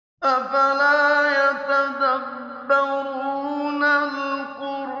أفلا يتدبرون القرآن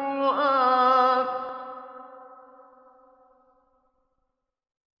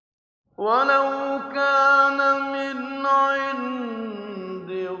ولو كان من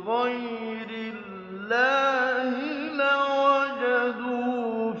عند غير الله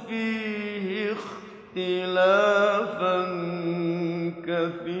لوجدوا فيه اختلافا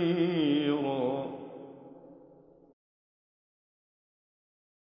كثيرا.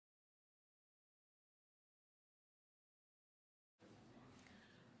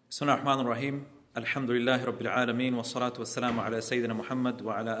 Bismillah ar-Rahman ar-Rahim. Alhamdulillahi Rabbil Alameen. Wa salatu wa salamu ala Sayyidina Muhammad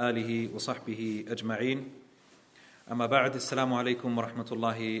wa ala alihi wa sahbihi ajma'een. Amma ba'd. Assalamu alaikum wa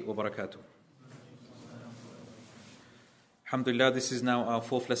rahmatullahi wa barakatuh. Alhamdulillah, this is now our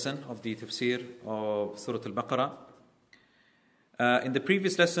fourth lesson of the Tafsīr of Surah Al-Baqarah. In the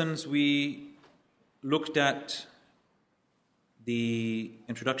previous lessons, we looked at the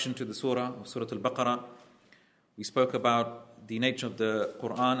introduction to the Surah of Surah Al-Baqarah. We spoke about the nature of the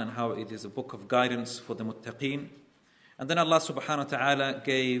Quran and how it is a book of guidance for the muttaqeen. And then Allah subhanahu wa ta'ala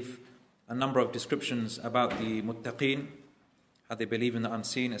gave a number of descriptions about the muttaqeen, how they believe in the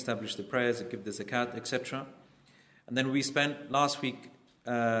unseen, establish the prayers, give the zakat, etc. And then we spent last week,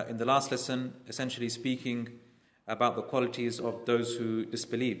 in the last lesson, essentially speaking about the qualities of those who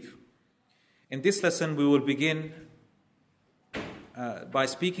disbelieve. In this lesson, we will begin by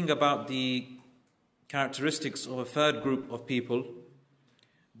speaking about the characteristics of a third group of people,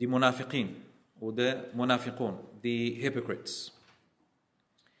 the munafiqeen, or the munafiqun, the hypocrites.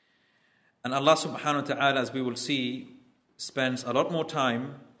 And Allah subhanahu wa ta'ala, as we will see, spends a lot more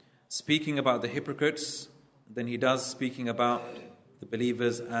time speaking about the hypocrites than He does speaking about the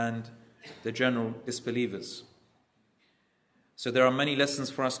believers and the general disbelievers. So there are many lessons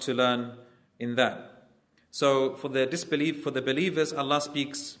for us to learn in that. So for the believers, Allah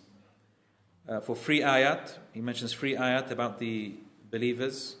speaks for 3 ayat. He mentions 3 ayat about the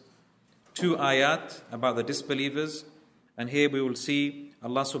believers, 2 ayat about the disbelievers, and here we will see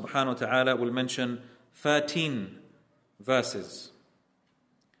Allah subhanahu wa ta'ala will mention 13 verses.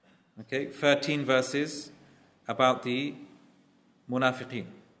 Okay, 13 verses about the munafiqeen,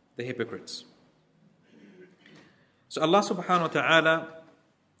 the hypocrites. So Allah subhanahu wa ta'ala,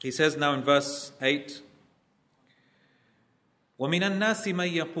 He says now in verse 8, وَمِنَ النَّاسِ مَنْ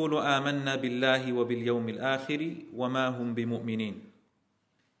يَقُولُ آمَنَّا بِاللَّهِ وَبِالْيَوْمِ الْآخِرِ وَمَا هُمْ بِمُؤْمِنِينَ.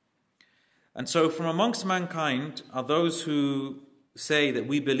 And so from amongst mankind are those who say that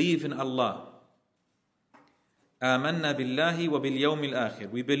we believe in Allah. آمَنَّا بِاللَّهِ وَبِالْيَوْمِ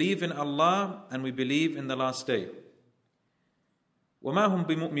الْآخِرِ. We believe in Allah and we believe in the last day. وَمَا هُمْ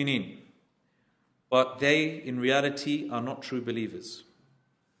بِمُؤْمِنِينَ. But they in reality are not true believers.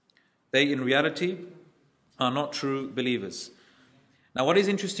 They in reality are not true believers. Now what is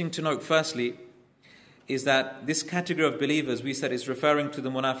interesting to note firstly is that this category of believers, we said, is referring to the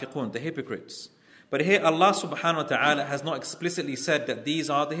munafiqun, the hypocrites. But here Allah subhanahu wa ta'ala has not explicitly said that these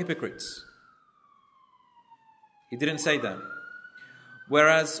are the hypocrites. He didn't say that.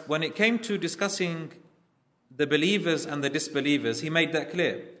 Whereas when it came to discussing the believers and the disbelievers, He made that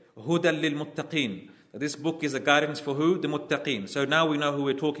clear. هُدًى لِلْمُتَّقِينَ. That this book is a guidance for who? The muttaqeen. So now we know who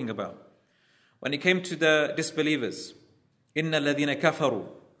we're talking about. When it came to the disbelievers, إِنَّ الَّذِينَ كَفَرُوا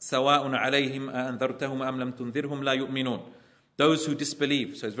سَوَاءٌ عَلَيْهِمْ أَأَنذَرْتَهُمْ أَمْ لَمْ تُنذِرْهُمْ لَا يُؤْمِنُونَ. Those who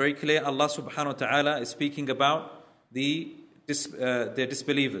disbelieve. So it's very clear Allah subhanahu wa ta'ala is speaking about the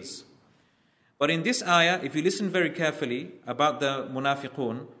disbelievers. But in this ayah, if you listen very carefully about the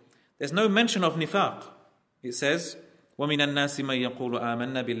munafiqun, there's no mention of nifaq. It says, وَمِنَ النَّاسِ مَنْ يَقُولُ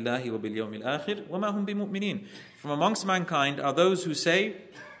آمَنَّا بِاللَّهِ وَبِالْيَوْمِ الْآخِرِ وَمَا هُمْ بِمُؤْمِنِينَ. From amongst mankind are those who say,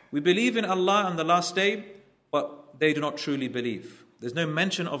 we believe in Allah and the last day, but they do not truly believe. There's no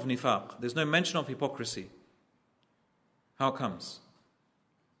mention of nifaq. There's no mention of hypocrisy. How comes?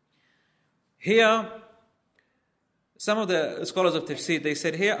 Here, some of the scholars of Tafsīr, they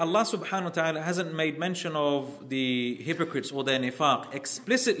said here, Allah subhanahu wa ta'ala hasn't made mention of the hypocrites or their nifaq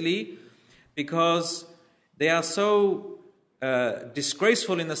explicitly because they are so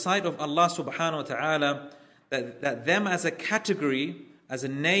disgraceful in the sight of Allah subhanahu wa ta'ala that them as a category, as a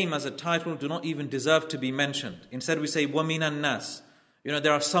name, as a title, do not even deserve to be mentioned. Instead we say, وَمِنَ النَّاسِ.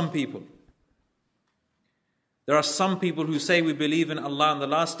 There are some people. There are some people who say we believe in Allah on the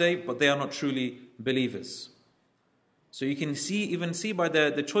last day, but they are not truly believers. So you can even see by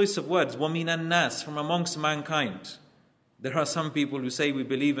the choice of words, وَمِنَ النَّاسِ, from amongst mankind. There are some people who say we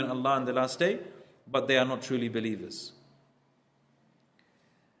believe in Allah on the last day, but they are not truly believers.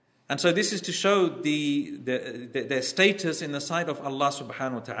 And so this is to show their status in the sight of Allah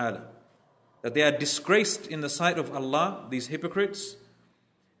subhanahu wa ta'ala. That they are disgraced in the sight of Allah, these hypocrites,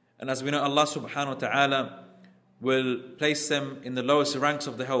 And as we know, Allah subhanahu wa ta'ala will place them in the lowest ranks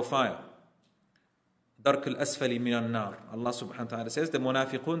of the hellfire. Dark al-asfali minan nar. Allah subhanahu wa ta'ala says, the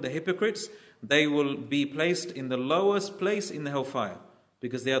munafiqun, the hypocrites, they will be placed in the lowest place in the hellfire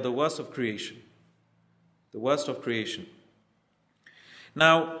because they are the worst of creation. The worst of creation.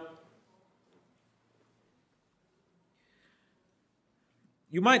 Now,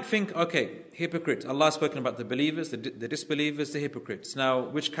 you might think, okay, hypocrites. Allah has spoken about the believers, the disbelievers, the hypocrites. Now,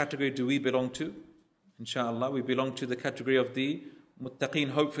 which category do we belong to? Inshallah, we belong to the category of the muttaqeen,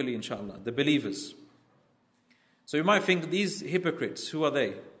 hopefully, inshallah, the believers. So you might think, these hypocrites, who are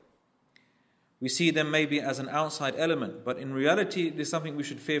they? We see them maybe as an outside element, but in reality, it is something we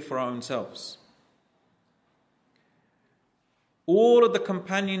should fear for our own selves. All of the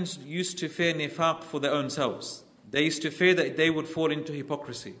companions used to fear nifaq for their own selves. They used to fear that they would fall into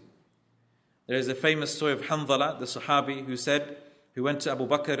hypocrisy. There is a famous story of Hanzala, the Sahabi, who went to Abu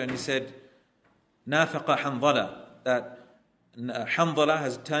Bakr and he said, Nafaqa Hanzala, that Hanzala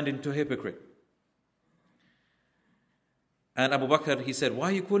has turned into a hypocrite. And Abu Bakr, he said, why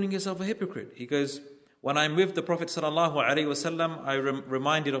are you calling yourself a hypocrite? He goes, when I'm with the Prophet ﷺ, I'm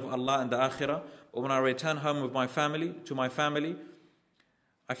reminded of Allah and the Akhirah. But when I return home with my family,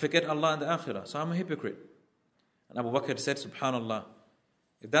 I forget Allah and the Akhirah. So I'm a hypocrite. And Abu Bakr said, Subhanallah,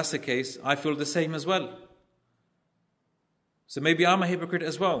 if that's the case, I feel the same as well. So maybe I'm a hypocrite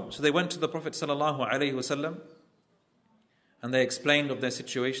as well. So they went to the Prophet ﷺ and they explained their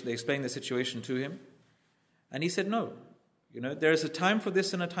situation. They explained the situation to him. And he said, no. There is a time for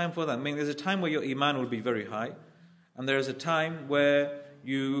this and a time for that. I mean, there's a time where your iman will be very high, and there is a time where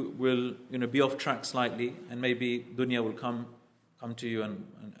you will, be off track slightly, and maybe dunya will come to you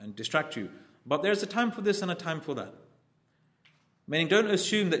and distract you. But there's a time for this and a time for that. Meaning, don't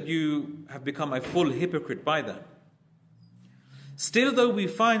assume that you have become a full hypocrite by that. Still, though, we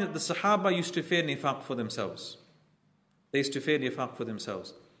find that the Sahaba used to fear nifaq for themselves. They used to fear nifaq for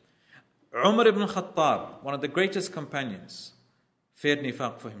themselves. Umar ibn Khattab, one of the greatest companions, feared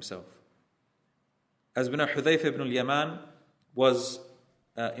nifaq for himself. As we know, Hudhayfa ibn al-Yaman was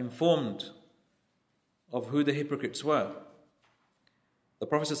informed of who the hypocrites were. The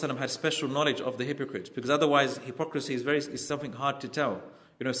Prophet ﷺ had special knowledge of the hypocrites, because otherwise hypocrisy is something hard to tell.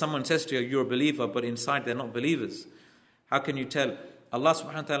 If someone says to you, you're a believer, but inside they're not believers, how can you tell? Allah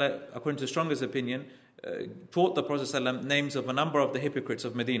subhanahu wa ta'ala, according to the strongest opinion, taught the Prophet ﷺ names of a number of the hypocrites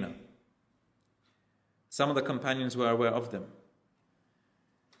of Medina. Some of the companions were aware of them,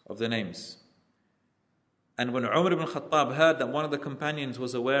 of the names. And when Umar ibn Khattab heard that one of the companions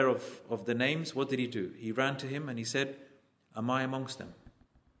was aware of the names, what did he do? He ran to him and he said, am I amongst them?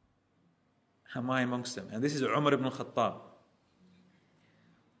 Am I amongst them? And this is Umar ibn Khattab.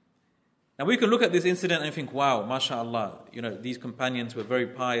 Now we can look at this incident and think, wow, mashallah, these companions were very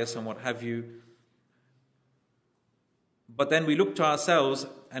pious and what have you. But then we look to ourselves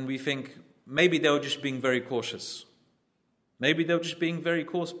and we think, maybe they were just being very cautious. Maybe they were just being very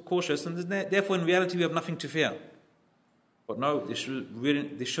cautious, and therefore in reality we have nothing to fear. But no, this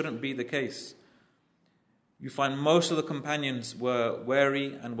shouldn't be the case. You find most of the companions were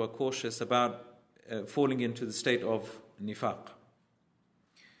wary and were cautious about falling into the state of nifaq.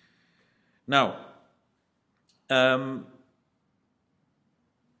 Now, the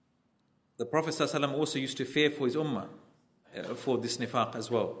Prophet ﷺ also used to fear for his ummah, for this nifaq as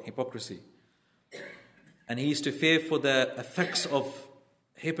well, hypocrisy. And he used to fear for the effects of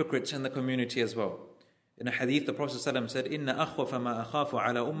hypocrites in the community as well. In a hadith, the Prophet ﷺ said, إِنَّ أَخْوَفَ مَا أَخَافُ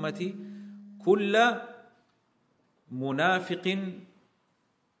عَلَى أُمَّتِي كُلَّ مُنَافِقٍ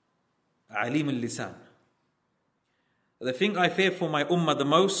عَلِيمِ اللِّسَانِ. The thing I fear for my ummah the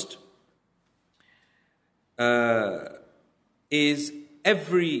most is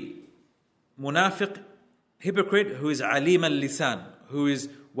every munafiq, hypocrite who is alim al-lisan, who is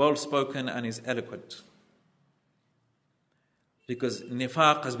well-spoken and is eloquent. Because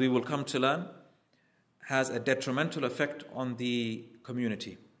nifaq, as we will come to learn, has a detrimental effect on the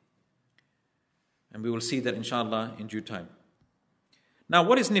community. And we will see that inshallah in due time. Now,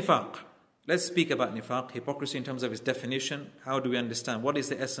 what is nifaq? Let's speak about nifaq, hypocrisy in terms of its definition. How do we understand? What is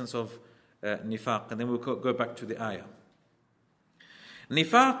the essence of nifaq? And then we'll go back to the ayah.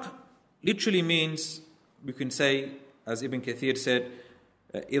 Nifaq literally means, we can say, as Ibn Kathir said,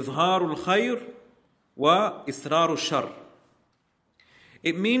 إظهار الخير وإسرار الشر.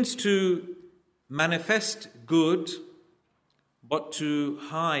 It means to manifest good, but to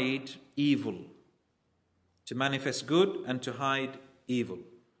hide evil. To manifest good and to hide evil.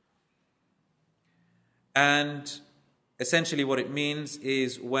 And essentially what it means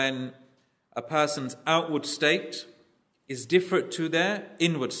is when a person's outward state is different to their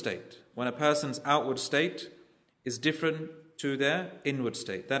inward state. When a person's outward state is different to their inward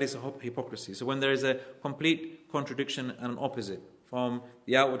state. That is hypocrisy. So when there is a complete contradiction and an opposite from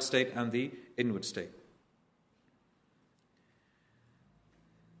the outward state and the inward state.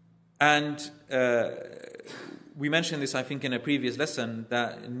 And we mentioned this, I think, in a previous lesson,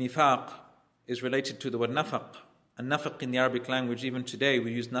 that nifaq is related to the word nafaq. And nafaq in the Arabic language, even today,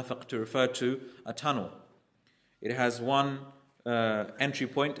 we use nafaq to refer to a tunnel. It has one entry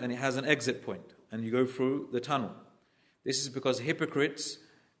point and it has an exit point, and you go through the tunnel. This is because hypocrites,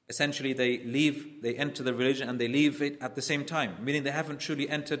 essentially, they enter the religion and they leave it at the same time, meaning they haven't truly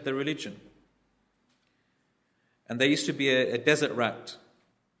entered the religion. And there used to be a desert rat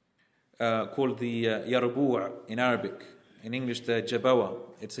called the yarbu' in Arabic. In English, the jabawa.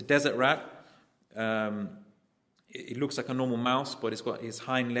 It's a desert rat. It looks like a normal mouse, but its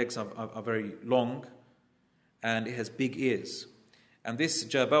hind legs are very long, and it has big ears. And this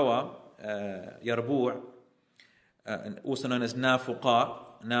jabawa, yarbu', also known as nafuqa,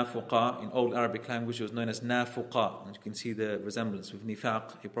 in old Arabic language it was known as nafuqa, and you can see the resemblance with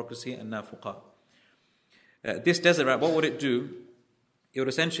nifaq, hypocrisy, and nafuqa. This desert rat, what would it do? It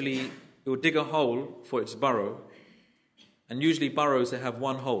would dig a hole for its burrow, and usually burrows that have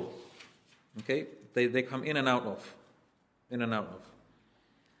one hole. Okay, they come in and out of.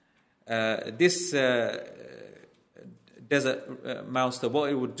 This desert mouse, what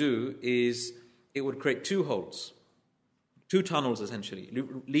it would do is it would create two holes, two tunnels essentially,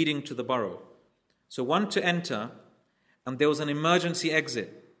 leading to the burrow. So one to enter, and there was an emergency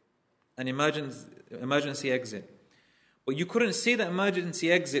exit, emergency exit. But you couldn't see the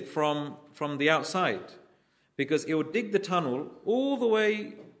emergency exit from the outside, because it would dig the tunnel all the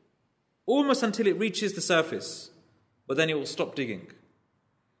way, almost until it reaches the surface, but then it will stop digging.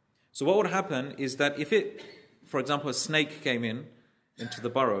 So what would happen is that if for example, a snake came into the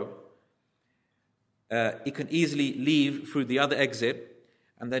burrow, it can easily leave through the other exit,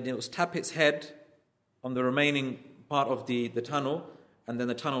 and then it will tap its head on the remaining part of the tunnel, and then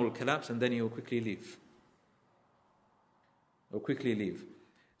the tunnel will collapse, and then it will quickly leave.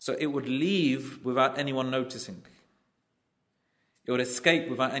 So it would leave without anyone noticing. It would escape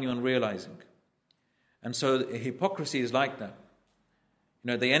without anyone realizing. And so hypocrisy is like that.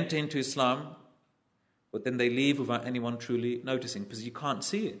 They enter into Islam, but then they leave without anyone truly noticing, because you can't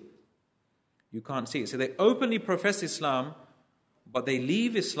see it. So they openly profess Islam, but they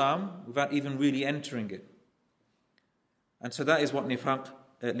leave Islam without even really entering it. And so that is what nifaq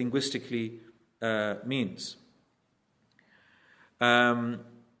linguistically means.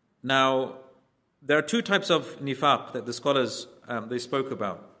 Now, there are two types of nifaq that the scholars they spoke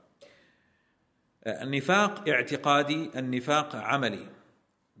about. Nifaq i'tiqadi and nifaq amali.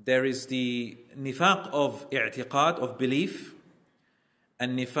 There is the nifaq of i'tiqad, of belief,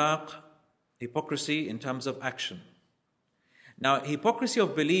 and nifaq, hypocrisy in terms of action. Now, hypocrisy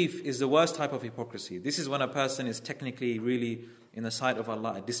of belief is the worst type of hypocrisy. This is when a person is technically really in the sight of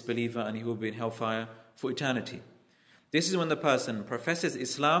Allah a disbeliever, and he will be in hellfire for eternity. This is when the person professes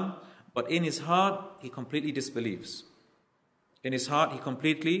Islam, but in his heart he completely disbelieves.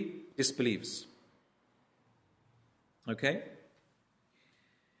 Okay?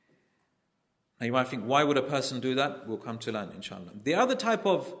 Now you might think, why would a person do that? We'll come to learn, inshallah. The other type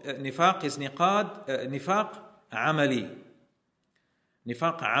of nifaq is nifaq amali.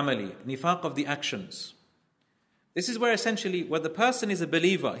 Nifaq of the actions. This is where essentially, where the person is a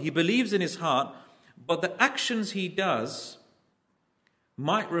believer, he believes in his heart, but the actions he does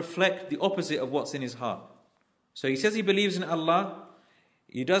might reflect the opposite of what's in his heart. So he says he believes in Allah,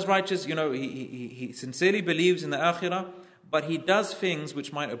 he does righteous, he sincerely believes in the akhirah, but he does things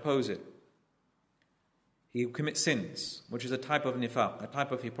which might oppose it. He commits sins, which is a type of nifaq, a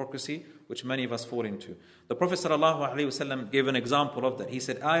type of hypocrisy, which many of us fall into. The Prophet ﷺ gave an example of that. He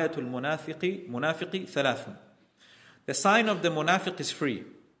said, Ayatul munafiqi thalathun. The sign of the munafiq is three.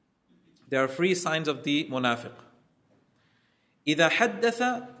 There are three signs of the munafiq. إِذَا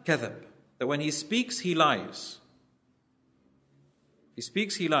حَدَّثَ كَذَبَ. That when he speaks, he lies.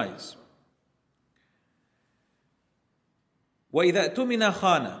 وَإِذَا اؤْتُمِنَ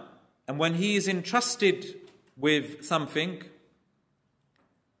خَانَ. And when he is entrusted with something,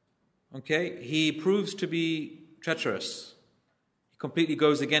 he proves to be treacherous. He completely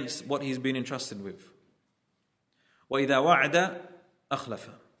goes against what he's been entrusted with. وَإِذَا وَعَدَ أَخْلَفَ.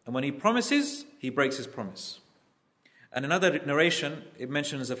 And when he promises, he breaks his promise. And another narration, it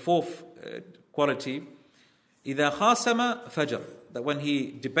mentions a fourth quality, إِذَا خَاسَمَ فَجَرَ. That when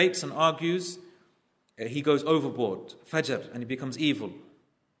he debates and argues, he goes overboard, fajr, and he becomes evil.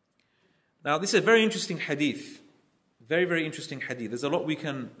 Now, this is a very interesting hadith. Very, very interesting hadith. There's a lot we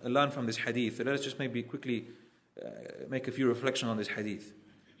can learn from this hadith. So let us just maybe quickly make a few reflections on this hadith.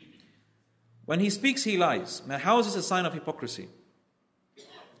 When he speaks, he lies. Now, how is this a sign of hypocrisy?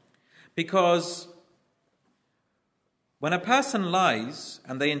 Because when a person lies,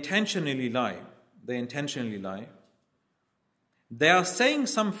 and they intentionally lie, they are saying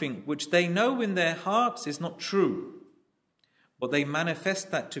something which they know in their hearts is not true, but they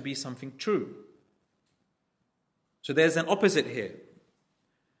manifest that to be something true. So there's an opposite here.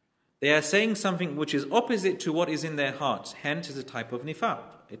 They are saying something which is opposite to what is in their hearts. Hence, is a type of nifaq,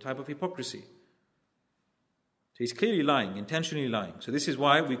 a type of hypocrisy. So he's clearly lying, intentionally lying. So this is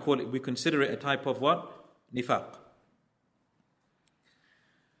why we consider it a type of what? Nifaq.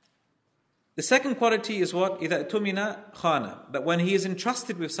 The second quality is what? إِذَا اؤْتُمِنَ خَانَ. That when he is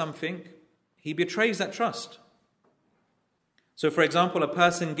entrusted with something, he betrays that trust. So for example, a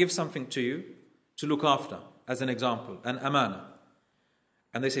person gives something to you to look after, as an example, an amana.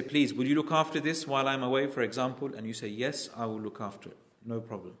 And they say, please, will you look after this while I'm away, for example? And you say, yes, I will look after it. No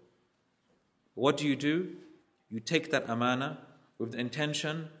problem. What do? You take that amana with the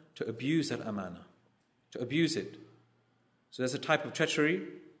intention to abuse that amana, to abuse it. So there's a type of treachery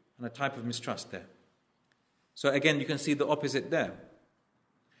and a type of mistrust there. So again, you can see the opposite there.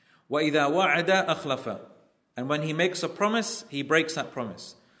 وَإِذَا وَعَدَ أَخْلَفَ. And when he makes a promise, he breaks that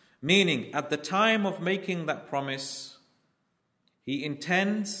promise. Meaning, at the time of making that promise, he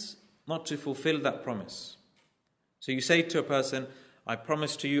intends not to fulfill that promise. So you say to a person, I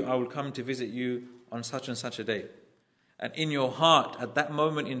promise to you I will come to visit you on such and such a day. And in your heart, at that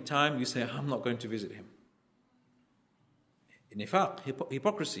moment in time, you say, I'm not going to visit him. Nifaq,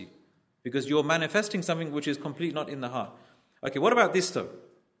 hypocrisy. Because you're manifesting something which is completely not in the heart. Okay, what about this though?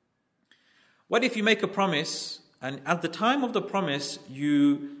 What if you make a promise, and at the time of the promise,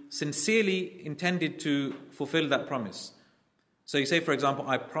 you sincerely intended to fulfill that promise? So you say, for example,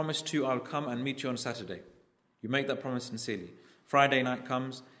 I promised you I'll come and meet you on Saturday. You make that promise sincerely. Friday night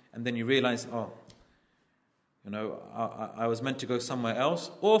comes, and then you realize, I was meant to go somewhere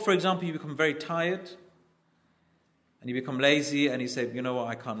else. Or, for example, you become very tired, and you become lazy, and you say, you know what,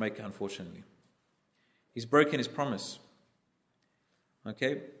 I can't make it, unfortunately. He's broken his promise.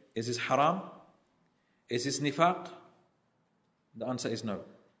 Okay? Is this haram? Is this nifaq? The answer is no.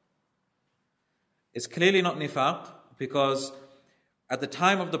 It's clearly not nifaq, because at the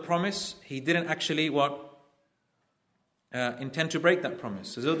time of the promise, he didn't actually intend to break that promise.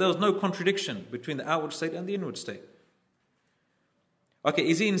 So there was no contradiction between the outward state and the inward state. Okay,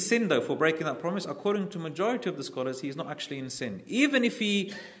 is he in sin though for breaking that promise? According to majority of the scholars, he is not actually in sin, even if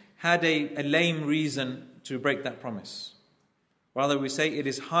he had a lame reason to break that promise. Rather, we say it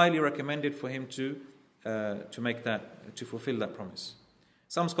is highly recommended for him to fulfill that promise.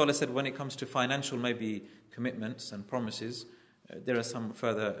 Some scholars said when it comes to financial maybe commitments and promises, there are some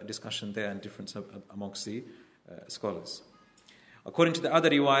further discussion there and difference amongst the scholars. According to the other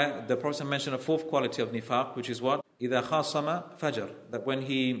riwayah, the Prophet mentioned a fourth quality of nifaq, which is what? إِذَا خَاصَمَ فَجَرْ. That when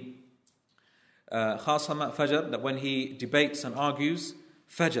he خَاصَمَ فَجَرْ, that when he debates and argues,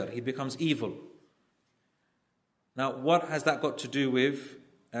 fajr, he becomes evil. Now, what has that got to do with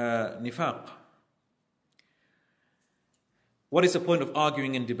nifaq? What is the point of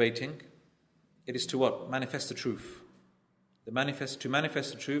arguing and debating? It is to what? Manifest the truth. To manifest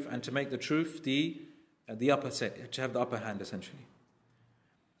the truth and to make the truth the upper set, to have the upper hand essentially.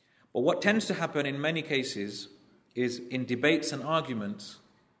 But what tends to happen in many cases is in debates and arguments,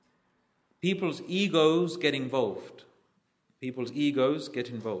 people's egos get involved.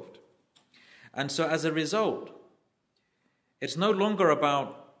 And so as a result, it's no longer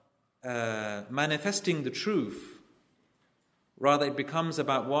about manifesting the truth. Rather, it becomes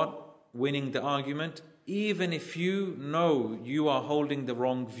about what? Winning the argument, even if you know you are holding the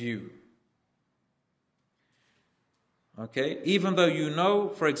wrong view. Okay? Even though you know,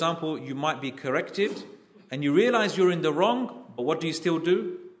 for example, you might be corrected, and you realize you're in the wrong, but what do? You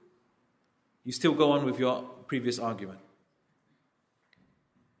still go on with your previous argument.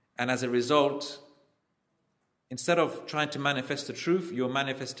 And as a result, instead of trying to manifest the truth, you're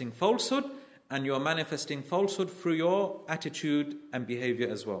manifesting falsehood, and you're manifesting falsehood through your attitude and behavior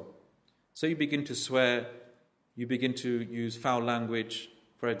as well. So you begin to swear, you begin to use foul language,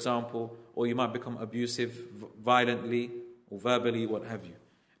 for example, or you might become abusive violently or verbally, what have you.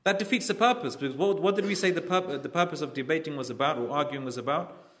 That defeats the purpose, because what did we say the purpose of debating was about, or arguing was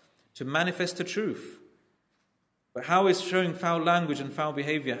about? To manifest the truth. But how is showing foul language and foul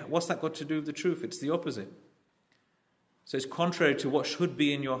behavior, what's that got to do with the truth? It's the opposite. So it's contrary to what should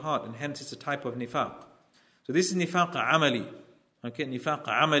be in your heart, and hence it's a type of nifaq. So this is nifaq amali. Okay, nifaq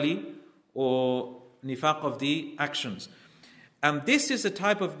amali, or nifaq of the actions. And this is a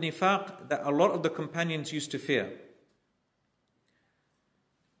type of nifaq that a lot of the companions used to fear.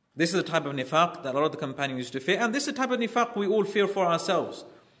 This is the type of nifaq that a lot of the companions used to fear. And this is the type of nifaq we all fear for ourselves.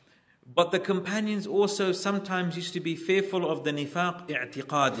 But the companions also sometimes used to be fearful of the nifaq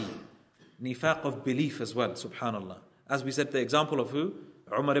i'tiqadi, nifaq of belief as well, subhanallah. As we said, the example of who?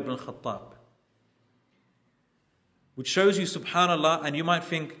 Umar ibn Khattab. Which shows you, subhanallah, and you might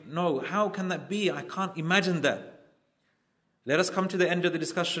think, no, how can that be? I can't imagine that. Let us come to the end of the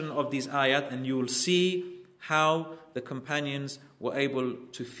discussion of these ayat and you will see how the companions were able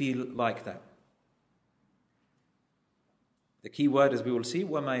to feel like that. The key word, as we will see,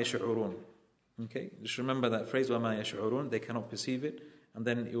 وَمَا يَشْعُرُونَ. Okay, just remember that phrase, وَمَا يَشْعُرُونَ. They cannot perceive it, and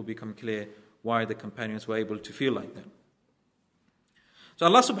then it will become clear why the companions were able to feel like that. So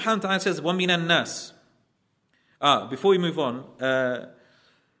Allah subhanahu wa ta'ala says, وَمِنَ النَّاسِ. Before we move on,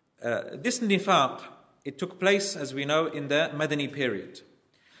 this nifaq, it took place, as we know, in the Madani period.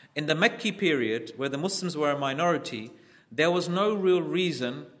 In the Mecca period, where the Muslims were a minority, there was no real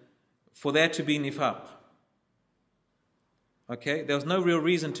reason for there to be nifaq. Okay, there was no real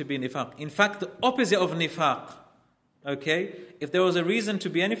reason to be nifaq. In fact, the opposite of nifaq. Okay, if there was a reason to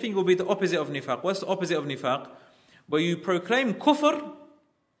be anything, it will be the opposite of nifaq. What's the opposite of nifaq? Where you proclaim kufr,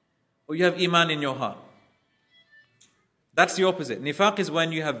 or you have iman in your heart. That's the opposite. Nifaq is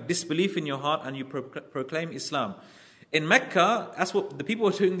when you have disbelief in your heart and you proclaim Islam. In Mecca, that's what the people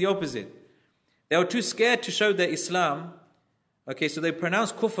were doing, the opposite. They were too scared to show their Islam. Okay, so they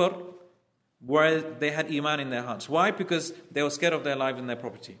pronounced kufr where they had iman in their hearts. Why? Because they were scared of their lives and their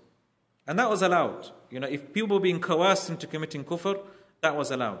property. And that was allowed. You know, if people were being coerced into committing kufr, that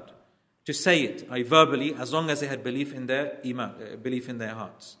was allowed. To say it verbally, as long as they had belief in their iman, belief in their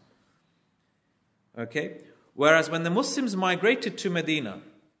hearts. Okay? Whereas when the Muslims migrated to Medina,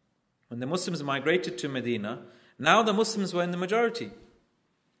 now the Muslims were in the majority.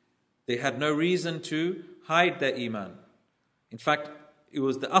 They had no reason to hide their iman. In fact, it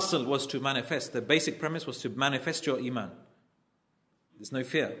was the asl was to manifest. The basic premise was to manifest your iman. There's no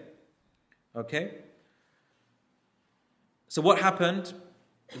fear. Okay? So what happened?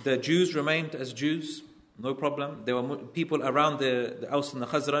 The Jews remained as Jews. No problem. There were people around the Aus and the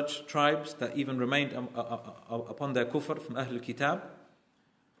Khazraj tribes that even remained upon their kufr from Ahl al-Kitab.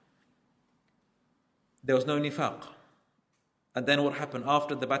 There was no nifaq. And then what happened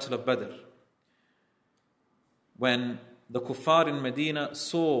after the Battle of Badr? When the kuffar in Medina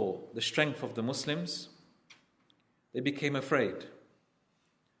saw the strength of the Muslims, they became afraid.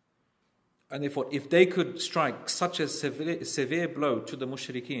 And they thought, if they could strike such a severe blow to the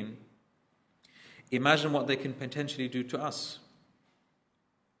mushrikeen, imagine what they can potentially do to us.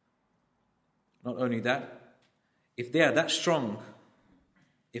 Not only that, if they are that strong,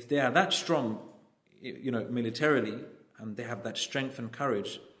 militarily, and they have that strength and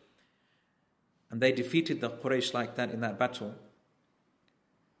courage, and they defeated the Quraysh like that in that battle,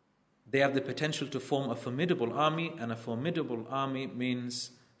 they have the potential to form a formidable army, and a formidable army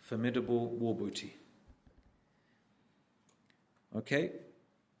means formidable war booty. Okay?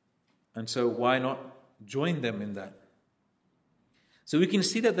 And so why not join them in that? So we can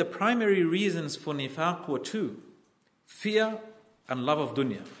see that the primary reasons for nifaq were two: fear and love of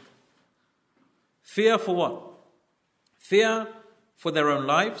dunya. Fear for what? Fear for their own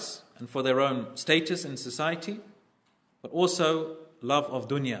lives and for their own status in society, but also love of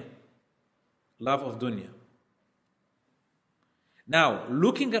dunya. Love of dunya. Now,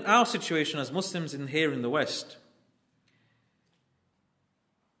 looking at our situation as Muslims here in the West,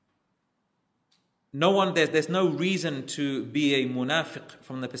 there's no reason to be a munafiq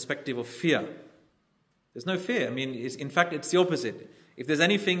from the perspective of fear. There's no fear. I mean, in fact, it's the opposite. If there's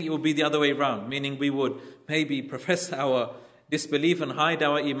anything, it will be the other way around, meaning we would maybe profess our disbelief and hide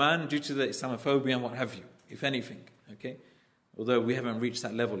our iman due to the Islamophobia and what have you, if anything. Okay, although we haven't reached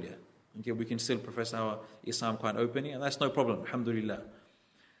that level yet. Okay, we can still profess our Islam quite openly, and that's no problem, alhamdulillah.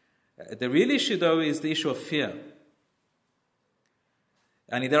 The real issue, though, is the issue of fear.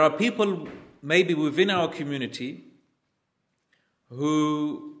 And there are people maybe within our community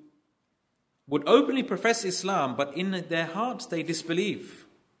who would openly profess Islam, but in their hearts they disbelieve.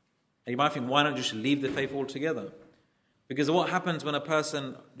 And you might think, why not just leave the faith altogether? Because what happens when a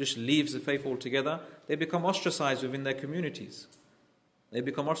person just leaves the faith altogether? They become ostracized within their communities.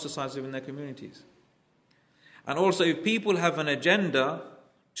 And also, if people have an agenda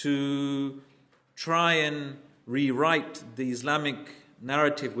to try and rewrite the Islamic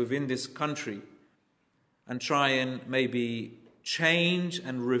narrative within this country and try and maybe change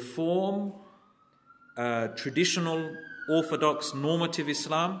and reform traditional orthodox normative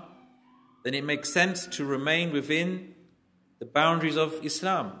Islam, then it makes sense to remain within the boundaries of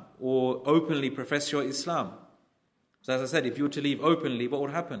Islam or openly profess your Islam. So as I said, if you were to leave openly, what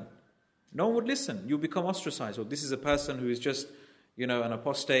would happen? No one would listen. You become ostracized. Or this is a person who is just, an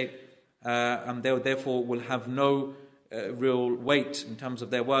apostate, and they therefore will have no real weight in terms of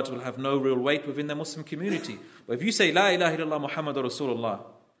their words, will have no real weight within the Muslim community. But if you say, La ilaha illallah Muhammadur Rasulullah,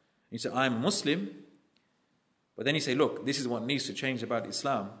 you say, I'm a Muslim, but then you say, look, this is what needs to change about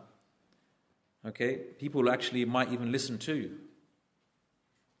Islam. Okay, people actually might even listen to you.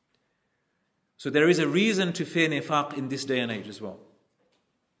 So there is a reason to fear nifaq in this day and age as well,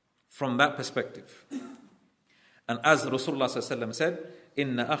 from that perspective. And as Rasulullah ﷺ said,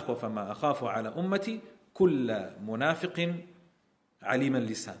 إِنَّ أَخْوَفَ مَا أَخَافُ عَلَى أُمَّتِي كُلَّ مُنَافِقٍ عَلِيمَ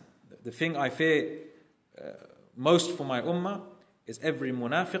اللِّسَانِ. The thing I fear most for my ummah is every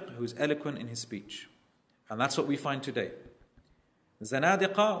munafiq who is eloquent in his speech. And that's what we find today.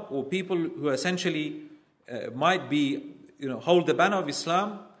 Zanadiqa, or people who essentially might be, hold the banner of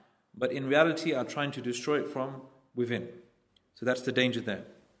Islam, but in reality are trying to destroy it from within. So that's the danger there.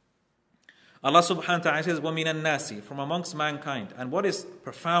 Allah subhanahu wa ta'ala says, وَمِنَ النَّاسِ, from amongst mankind. And what is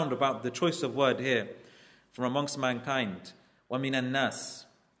profound about the choice of word here, from amongst mankind, وَمِنَ النَّاسِ.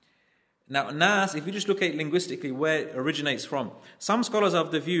 Now, nas, if you just look at it linguistically, where it originates from, some scholars are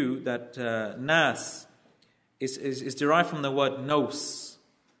of the view that nas is derived from the word nos,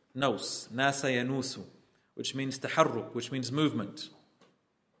 nasa yanusu, which means taharruk, which means movement.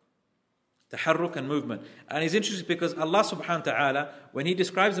 Taharruk and movement. And it's interesting because Allah subhanahu wa ta'ala, when He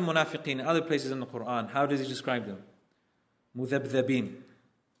describes the munafiqeen in other places in the Quran, how does He describe them? Mudhabdhabin.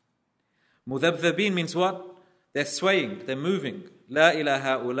 Mudhabdhabin means what? They're swaying, they're moving. La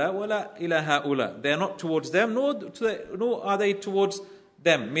ilaha ula wa la ilaha ula. They are not towards them, nor are they towards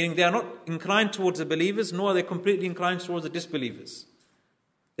them. Meaning they are not inclined towards the believers, nor are they completely inclined towards the disbelievers.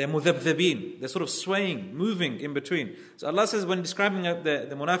 They're mudhabdhabin. They're sort of swaying, moving in between. So Allah says when describing the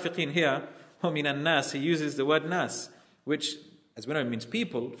munafiqeen here, وَمِنَ النَّاسِ, He uses the word nas, which, as we know, means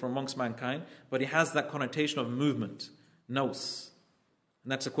people from amongst mankind, but it has that connotation of movement, nos.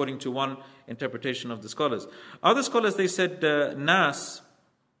 And that's according to one interpretation of the scholars. Other scholars, they said nas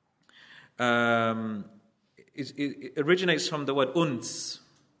it originates from the word uns.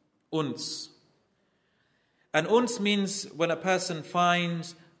 And uns means when a person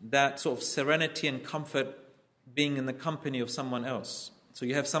finds that sort of serenity and comfort being in the company of someone else. So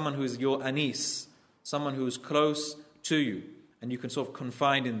you have someone who is your anis, someone who is close to you, and you can sort of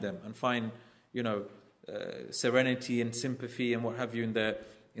confide in them and find, serenity and sympathy and what have you in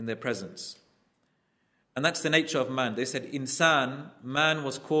their presence. And that's the nature of man. They said insan, man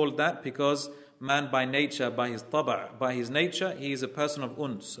was called that because man by nature, by his taba', by his nature, he is a person of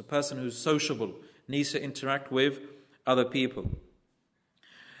uns, a person who's sociable, needs to interact with other people.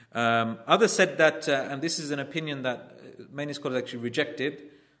 Others said that, and this is an opinion that many scholars actually rejected,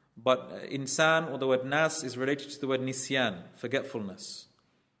 but insan, or the word nas, is related to the word nisyan, forgetfulness.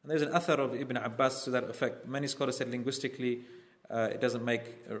 And there's an athar of Ibn Abbas to that effect. Many scholars said linguistically it doesn't make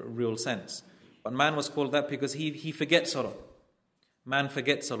real sense. But man was called that because he forgets a lot. Man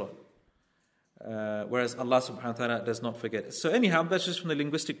forgets a lot. Whereas Allah subhanahu wa ta'ala does not forget. So anyhow, that's just from the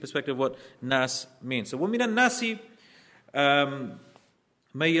linguistic perspective what nas means. So وَمِنَ النَّاسِ مَنْ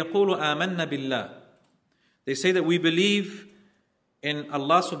يَقُولُ آمَنَّ بِاللَّهِ. They say that we believe in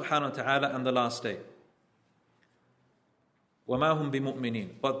Allah subhanahu wa ta'ala and the last day. وَمَا هُمْ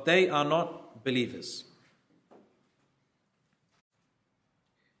بِمُؤْمِنِينَ. But they are not believers.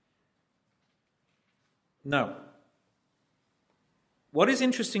 Now, what is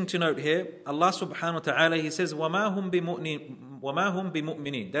interesting to note here, Allah subhanahu wa ta'ala, He says, وَمَا هُمْ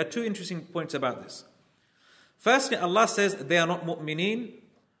بِمُؤْمِنِينَ. There are two interesting points about this. Firstly, Allah says they are not mu'mineen,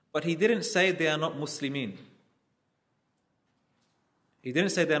 but He didn't say they are not Muslimin. He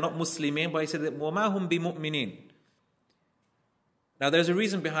didn't say they are not Muslimin, but He said that وَمَا هُمْ بِمُؤْمِنِينَ. Now there's a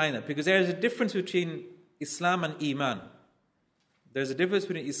reason behind that, because there is a difference between Islam and Iman. There's a difference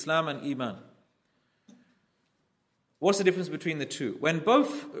between Islam and Iman. What's the difference between the two? When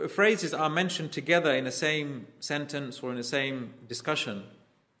both phrases are mentioned together in the same sentence or in the same discussion,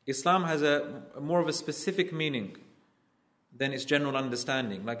 Islam has a more of a specific meaning than its general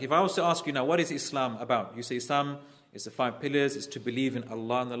understanding. Like if I was to ask you now, what is Islam about? You say Islam is the 5 pillars, it's to believe in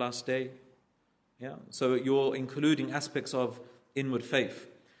Allah on the last day. Yeah. So you're including aspects of inward faith.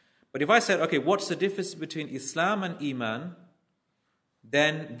 But if I said, okay, what's the difference between Islam and Iman?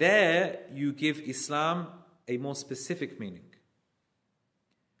 Then there you give Islam a more specific meaning.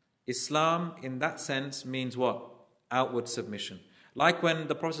 Islam in that sense means what? Outward submission. Like when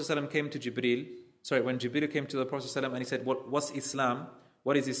the Prophet ﷺ came to Jibreel, when Jibreel came to the Prophet ﷺ and he said, what's Islam?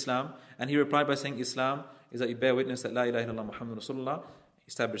 what is Islam? And he replied by saying, Islam is that you bear witness that La ilaha illallah Muhammad Rasulullah,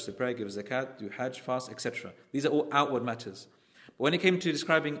 establish the prayer, give zakat, do hajj, fast, etc. These are all outward matters. But when it came to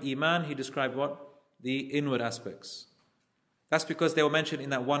describing Iman, he described what? The inward aspects. That's because they were mentioned in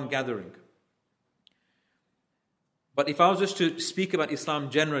that one gathering. But if I was just to speak about Islam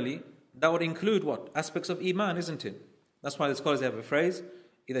generally, that would include what? Aspects of Iman, isn't it? That's why the scholars have a phrase,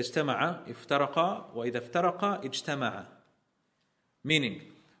 إِذَا اجْتَمَعَ افترقا وَإِذَا افترقا اجْتَمَعَ. Meaning,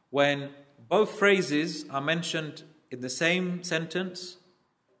 when both phrases are mentioned in the same sentence,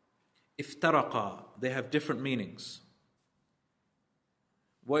 افترقا, they have different meanings.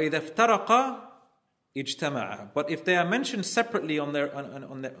 وَإِذَا افترقا اجْتَمَعَ. But if they are mentioned separately on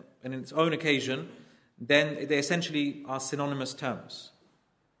its own occasion, then they essentially are synonymous terms.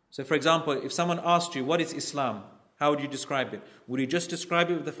 So for example, if someone asked you, what is Islam? How would you describe it? Would you just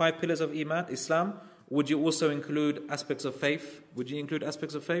describe it with the 5 pillars of Iman, Islam? Would you also include aspects of faith? Would you include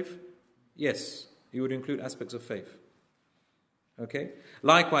aspects of faith? Yes, you would include aspects of faith. Okay?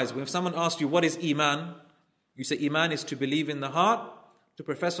 Likewise, when someone asks you, what is Iman? You say Iman is to believe in the heart, to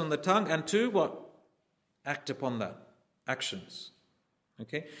profess on the tongue, and to what? Act upon that. Actions.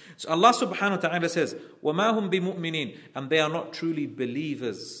 Okay? So Allah subhanahu wa ta'ala says, وَمَا هُمْ بِمُؤْمِنِينَ, and they are not truly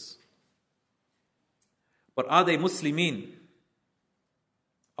believers. But are they Muslimin?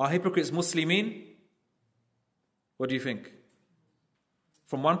 Are hypocrites Muslimin? What do you think?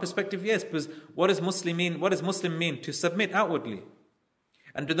 From one perspective, yes, because what does Muslim mean? To submit outwardly.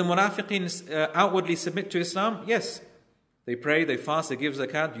 And do the munafiqeen outwardly submit to Islam? Yes. They pray, they fast, they give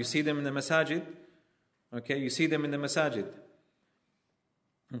zakat. You see them in the masajid. Okay, you see them in the masajid.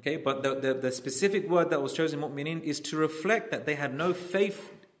 Okay, but the specific word that was chosen, mu'minin, is to reflect that they had no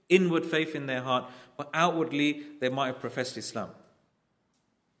faith, inward faith in their heart, but outwardly they might have professed Islam.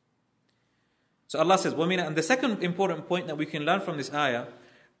 So Allah says, وَمِنَ, and the second important point that we can learn from this ayah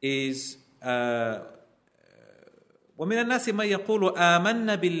is وَمِنَ النَّاسِ مَن يَقُولُ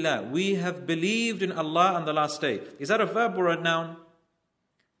آمَنَّ بِاللَّهِ, we have believed in Allah on the last day. Is that a verb or a noun?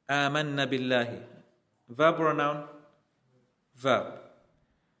 آمَنَّ بِاللَّهِ. Verb or a noun? Verb.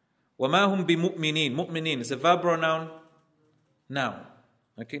 وَمَا هُمْ بِمُؤْمِنِينَ. Mu'minin is a verb or a noun? Noun.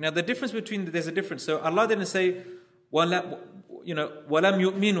 Okay, now the difference there's a difference. So Allah didn't say, وَلَمْ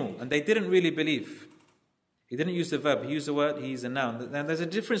يُؤْمِنُوا, and they didn't really believe. He didn't use the verb, he used the word, he used a noun. Now there's a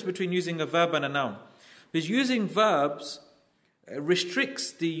difference between using a verb and a noun. Because using verbs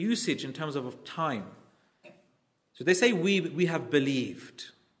restricts the usage in terms of time. So they say, we have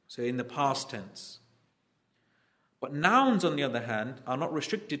believed. So in the past tense. But nouns, on the other hand, are not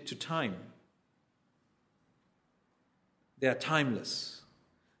restricted to time. They are timeless.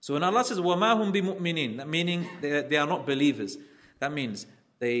 So when Allah says, وَمَا هُمْ بِمُؤْمِنِينَ, that meaning they are not believers. That means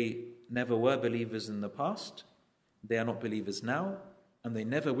they never were believers in the past, they are not believers now, and they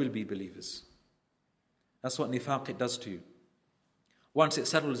never will be believers. That's what nifaq it does to you. Once it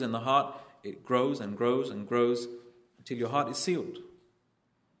settles in the heart, it grows and grows and grows until your heart is sealed.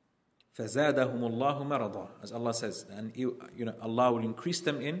 فَزَادَهُمُ اللَّهُ مَرَضًا, as Allah says, and Allah will increase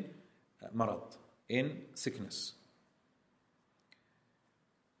them in marad, in sickness.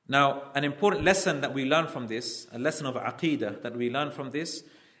 Now, an important lesson that we learn from this, a lesson of aqeedah that we learn from this,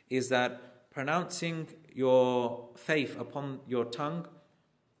 is that pronouncing your faith upon your tongue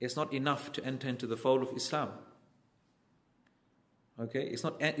is not enough to enter into the fold of Islam. Okay, it's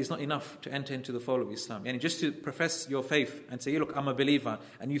not enough to enter into the fold of Islam. And just to profess your faith and say, look, I'm a believer,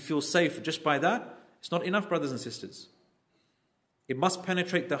 and you feel safe just by that, it's not enough, brothers and sisters. It must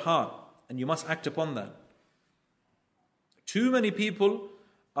penetrate the heart, and you must act upon that. Too many people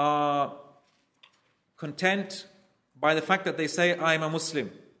are content by the fact that they say, I am a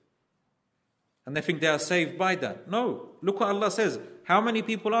Muslim. And they think they are saved by that. No, look what Allah says. How many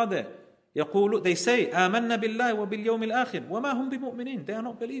people are there? They say, آمَنَّ بِاللَّهِ وَبِالْيَوْمِ الْآخِرِ وَمَا هُمْ بِمُؤْمِنِينَ. They are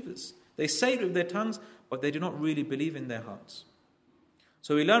not believers. They say it with their tongues, but they do not really believe in their hearts.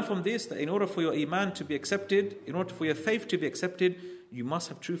 So we learn from this that in order for your iman to be accepted, in order for your faith to be accepted, you must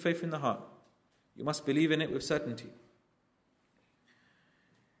have true faith in the heart. You must believe in it with certainty.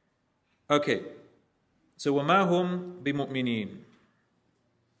 Okay, so وَمَا هُمْ بِمُؤْمِنِينَ.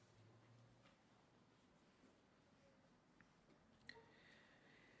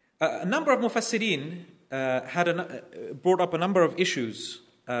 A number of mufassirin brought up a number of issues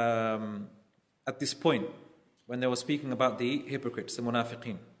at this point when they were speaking about the hypocrites, the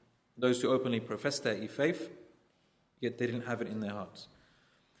munafiqeen, those who openly profess their faith, yet they didn't have it in their hearts.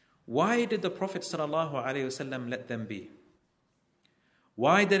 Why did the Prophet ﷺ let them be?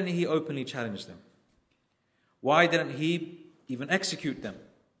 Why didn't he openly challenge them? Why didn't he even execute them?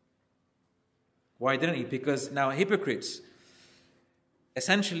 Why didn't he? Because now hypocrites,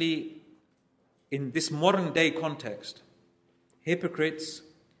 essentially, in this modern day context, hypocrites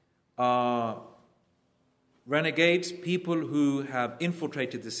are renegades, people who have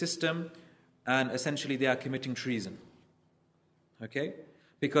infiltrated the system, and essentially they are committing treason. Okay?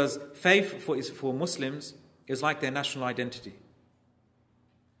 Because faith for Muslims is like their national identity.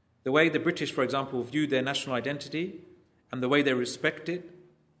 The way the British, for example, view their national identity and the way they respect it,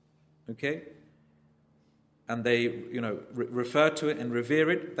 okay, and they, refer to it and revere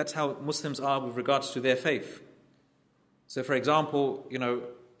it, that's how Muslims are with regards to their faith. So, for example,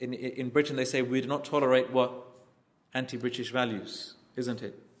 in Britain they say we do not tolerate what? Anti-British values, isn't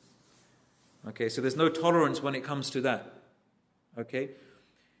it? Okay, so there's no tolerance when it comes to that. Okay?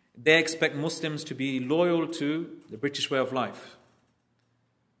 They expect Muslims to be loyal to the British way of life.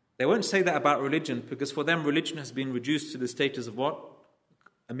 They won't say that about religion, because for them religion has been reduced to the status of what?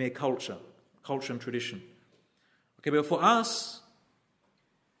 A mere culture and tradition. Okay, but for us,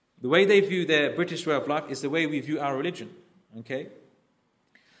 the way they view their British way of life is the way we view our religion. Okay?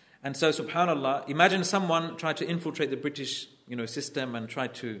 And so, subhanAllah, imagine someone tried to infiltrate the British, system and try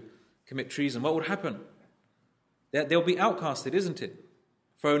to commit treason. What would happen? They'll be outcasted, isn't it?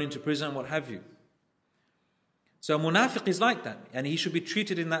 Thrown into prison, what have you. So a munafiq is like that, and he should be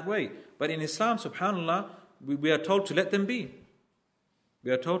treated in that way. But in Islam, subhanAllah, we are told to let them be.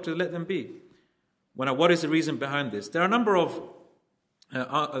 We are told to let them be. What is the reason behind this? There are a number of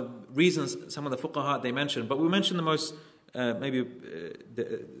reasons, some of the fuqaha they mention, but we mention the most, the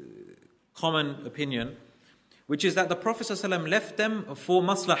common opinion, which is that the Prophet ﷺ left them for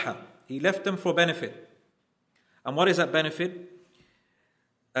maslahah. He left them for benefit. And what is that benefit?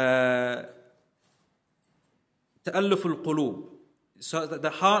 تألف القلوب, so that the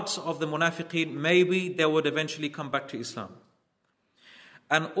hearts of the munafiqeen, maybe they would eventually come back to Islam.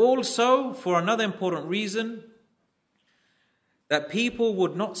 And also for another important reason, that people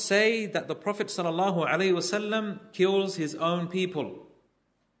would not say that the Prophet ﷺ kills his own people.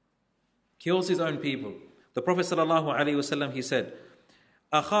 Kills his own people. The Prophet ﷺ, he said,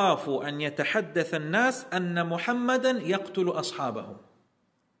 أخاف أن يتحدث الناس أن محمدا يقتل أصحابه.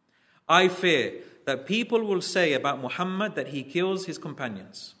 I fear that people will say about Muhammad that he kills his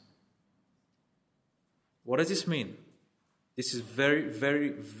companions. What does this mean? This is very, very,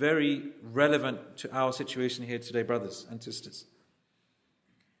 very relevant to our situation here today, brothers and sisters.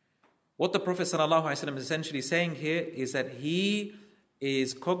 What the Prophet ﷺ is essentially saying here is that he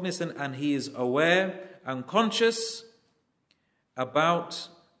is cognizant and he is aware and conscious about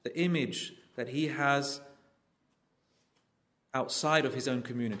the image that he has outside of his own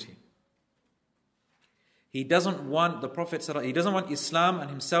community. He doesn't want the Prophet, he doesn't want Islam and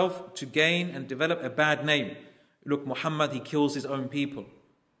himself to gain and develop a bad name. Look, Muhammad, he kills his own people.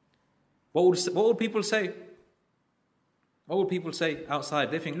 What would people say? What would people say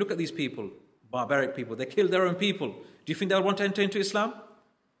outside? They think, look at these people, barbaric people, they kill their own people. Do you think they would want to enter into Islam?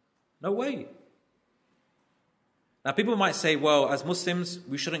 No way. Now people might say, well, as Muslims,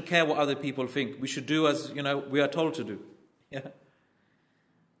 we shouldn't care what other people think. We should do as, we are told to do. Yeah.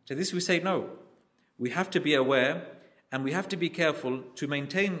 To this we say no. We have to be aware and we have to be careful to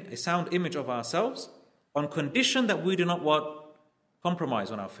maintain a sound image of ourselves on condition that we do not compromise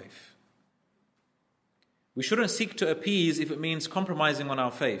on our faith. We shouldn't seek to appease if it means compromising on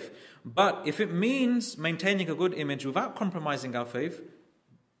our faith. But if it means maintaining a good image without compromising our faith,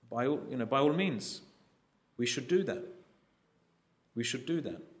 by all means, we should do that. We should do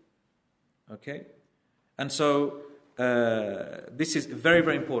that. Okay? And so, this is very,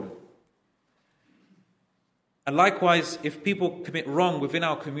 very important. And likewise, if people commit wrong within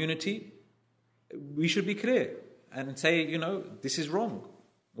our community, we should be clear and say, this is wrong.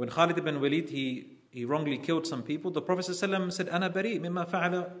 When Khalid ibn Walid, he wrongly killed some people, the Prophet ﷺ said, "Ana bari mimma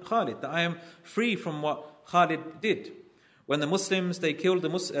fa'ala Khalid," that I am free from what Khalid did. When the Muslims, they killed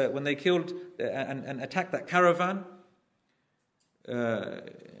when they killed and attacked that caravan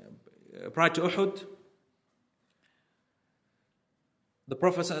prior to Uhud, the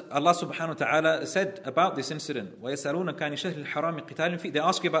Prophet, Allah subhanahu wa ta'ala said about this incident, وَيَسْأَلُونَ كَانِ شَهْرِ الْحَرَامِ قِتَالٍ فِيهِ. They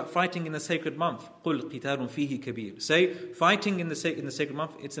ask you about fighting in the sacred month. قُلْ قِتَالٌ فِيهِ كَبِيرٌ. Say, fighting in the sacred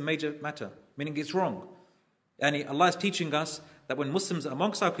month, it's a major matter, meaning it's wrong. And Allah is teaching us that when Muslims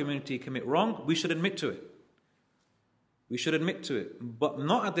amongst our community commit wrong, we should admit to it. We should admit to it, but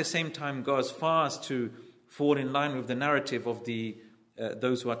not at the same time go as far as to fall in line with the narrative of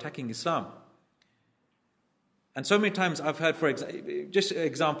those who are attacking Islam. And so many times I've heard, just an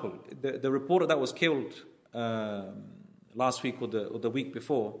example, the reporter that was killed last week or the week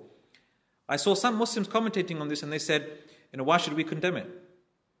before, I saw some Muslims commentating on this and they said, why should we condemn it?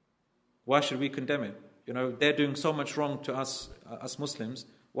 Why should we condemn it? they're doing so much wrong to us Muslims,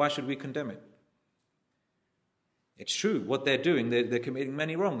 why should we condemn it? It's true, what they're doing, they're committing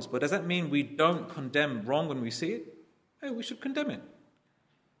many wrongs, but does that mean we don't condemn wrong when we see it? Hey, we should condemn it.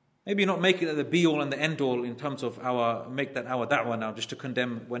 Maybe not make it the be-all and the end-all in terms of make that our da'wah now, just to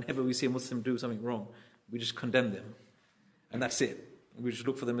condemn whenever we see a Muslim do something wrong. We just condemn them. And that's it. We just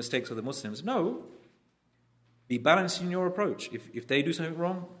look for the mistakes of the Muslims. No. Be balanced in your approach. If they do something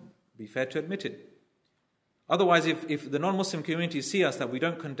wrong, be fair to admit it. Otherwise, if the non-Muslim community see us that we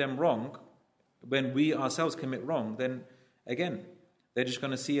don't condemn wrong, when we ourselves commit wrong, then again, they're just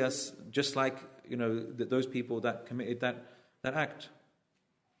going to see us just like, those people that committed that act.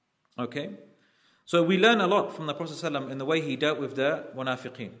 Okay? So we learn a lot from the Prophet ﷺ in the way he dealt with the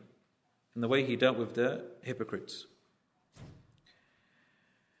munafiqeen, in the way he dealt with the hypocrites.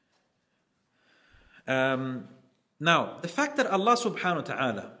 Now, the fact that Allah subhanahu wa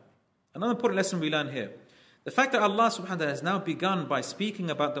ta'ala, another important lesson we learn here, the fact that Allah subhanahu wa ta'ala has now begun by speaking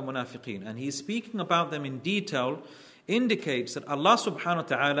about the munafiqeen, and He is speaking about them in detail, indicates that Allah subhanahu wa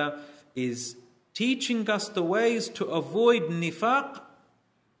ta'ala is teaching us the ways to avoid nifaq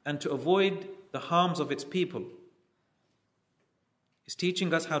and to avoid the harms of its people. He's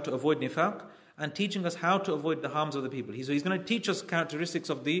teaching us how to avoid nifaq and teaching us how to avoid the harms of the people. So He's going to teach us characteristics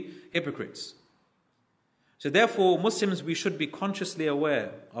of the hypocrites. So therefore, Muslims, we should be consciously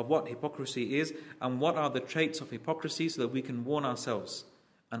aware of what hypocrisy is and what are the traits of hypocrisy so that we can warn ourselves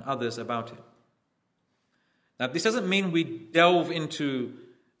and others about it. Now, this doesn't mean we delve into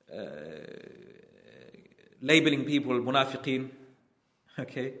labeling people munafiqeen.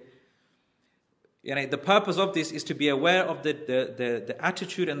 Okay? The purpose of this is to be aware of the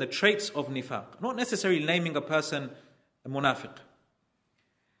attitude and the traits of nifaq. Not necessarily naming a person a munafiq.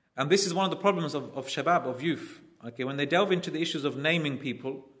 And this is one of the problems of shabab, of youth. Okay, when they delve into the issues of naming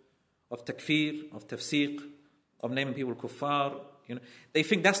people, of takfir, of tafsīr, of naming people kuffar, they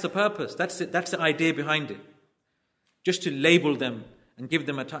think that's the purpose. That's the idea behind it. Just to label them and give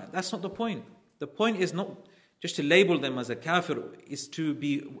them a title. That's not the point. The point is not just to label them as a kafir, is to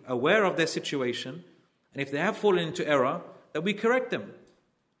be aware of their situation, and if they have fallen into error, that we correct them.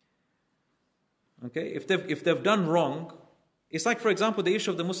 Okay, if they've done wrong, it's like, for example, the issue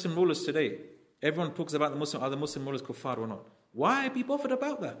of the Muslim rulers today. Everyone talks about are the Muslim rulers kuffar or not? Why be bothered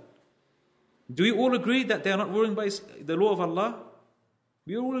about that? Do we all agree that they are not ruling by the law of Allah?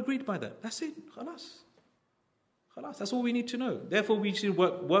 We all agreed by that. That's it. Khalas. That's all we need to know. Therefore, we should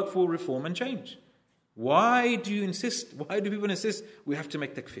work for reform and change. Why do you insist? Why do people insist we have to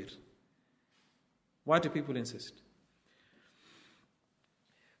make takfir? Why do people insist?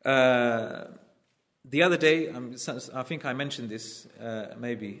 The other day, I think I mentioned this,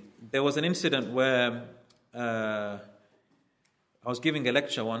 maybe. There was an incident where I was giving a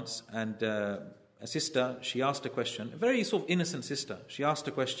lecture once, and a sister, she asked a question, a very sort of innocent sister. She asked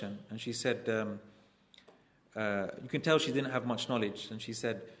a question, and she said, you can tell she didn't have much knowledge, and she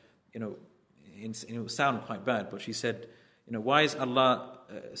said, it would sound quite bad, but she said, why is Allah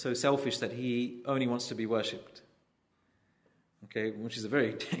so selfish that He only wants to be worshipped? Okay, which is a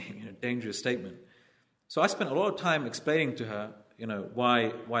very dangerous statement. So I spent a lot of time explaining to her,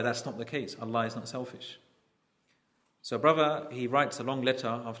 why that's not the case. Allah is not selfish. So brother, he writes a long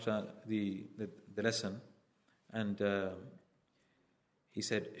letter after the lesson, and he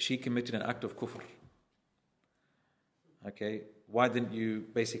said, she committed an act of kufr. Okay, why didn't you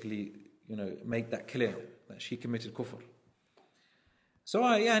basically, make that clear, that she committed kufr? So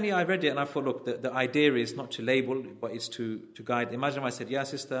I read it and I thought, look, the idea is not to label, but it's to guide. Imagine if I said, ya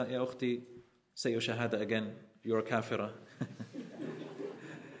sister, ya ukhti, say your shahada again, you're a kafira.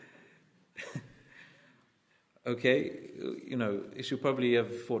 Okay, you should probably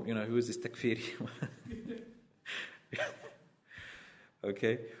have thought, who is this takfiri?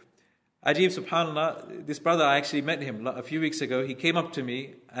 Okay. Ajib, subhanAllah, this brother, I actually met him a few weeks ago. He came up to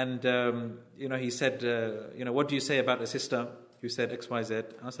me and, he said, what do you say about a sister who said X, Y, Z?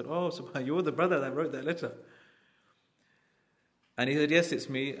 And I said, oh, subhanAllah, you're the brother that wrote that letter. And he said, yes, it's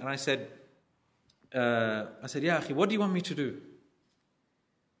me. And I said, ya akhi, what do you want me to do?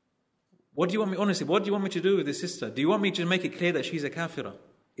 Honestly, what do you want me to do with this sister? Do you want me to make it clear that she's a kafira?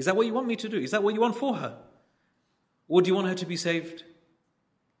 Is that what you want me to do? Is that what you want for her? Or do you want her to be saved?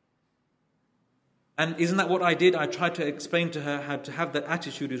 And isn't that what I did? I tried to explain to her how to have that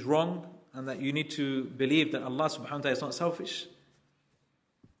attitude is wrong, and that you need to believe that Allah subhanahu wa ta'ala is not selfish.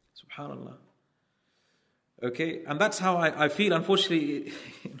 Subhanallah. Okay, and that's how I feel, unfortunately,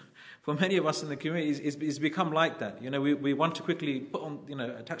 for many of us in the community, it's become like that. We want to quickly put on,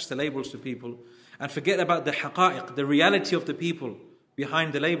 attach the labels to people and forget about the haqa'iq, the reality of the people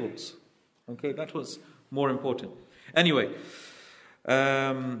behind the labels. Okay, that was more important. Anyway,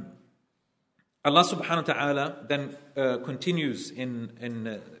 Allah subhanahu wa ta'ala then continues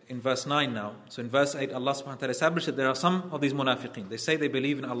in verse 9 now. So in verse 8, Allah subhanahu wa ta'ala established that there are some of these munafiqeen. They say they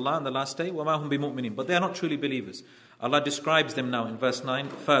believe in Allah on the last day, وَمَا هُمْ بِمُؤْمِنِينَ, but they are not truly believers. Allah describes them now in verse 9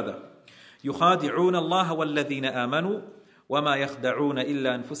 further. يُخَادِعُونَ اللَّهَ وَالَّذِينَ آمَنُوا وَمَا يَخْدَعُونَ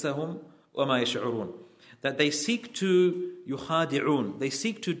إِلَّا أَنفُسَهُمْ وَمَا يَشْعُرُونَ. That they seek to يُخَادِعُون, they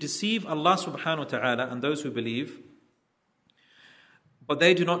seek to deceive Allah subhanahu wa ta'ala and those who believe, but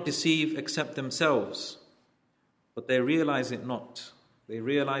they do not deceive except themselves. But they realize it not. They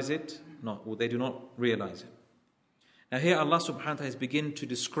realize it not, or they do not realize it. Now here Allah subhanahu wa ta'ala is beginning to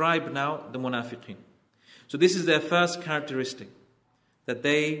describe now the munafiqeen. So this is their first characteristic, that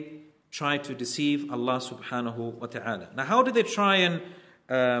they try to deceive Allah subhanahu wa ta'ala. Now how do they try and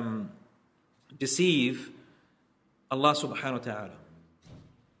deceive Allah subhanahu wa ta'ala?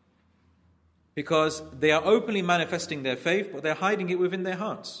 Because they are openly manifesting their faith, but they're hiding it within their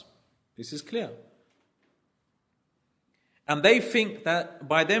hearts. This is clear. And they think that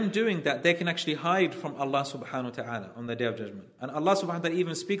by them doing that, they can actually hide from Allah subhanahu wa ta'ala on the Day of Judgment. And Allah subhanahu wa ta'ala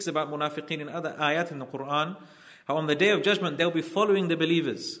even speaks about munafiqeen in other ayat in the Quran, how on the Day of Judgment they'll be following the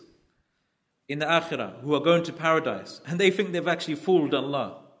believers in the Akhirah who are going to paradise. And they think they've actually fooled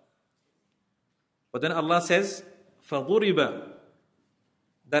Allah. But then Allah says, فَضُرِبَ,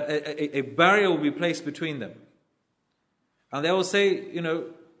 that a barrier will be placed between them. And they will say,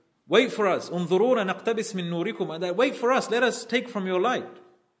 wait for us. انظرونا نقتبس من نوركم. And they wait for us, let us take from your light.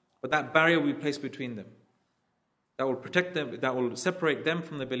 But that barrier will be placed between them. That will protect them, that will separate them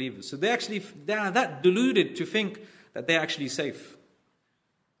from the believers. So they are that deluded to think that they're actually safe.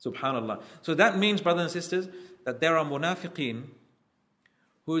 Subhanallah. So that means, brothers and sisters, that there are munafiqeen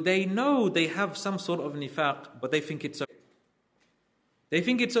who they know they have some sort of nifaq, but they think it's okay. They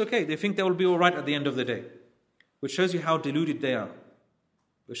think it's okay. They think they will be all right at the end of the day. Which shows you how deluded they are.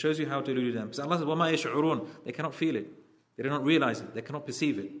 Which shows you how deluded they are. Because Allah says, وَمَا يَشْعُرُونَ, they cannot feel it. They do not realize it. They cannot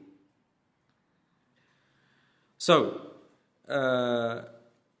perceive it. So, now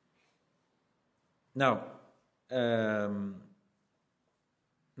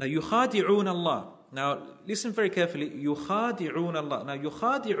يُخَادِعُونَ اللَّهِ. Now, listen very carefully. يُخَادِعُونَ اللَّهِ. Now,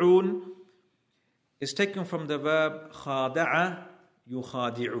 يُخَادِعُون is taken from the verb خَادَعَ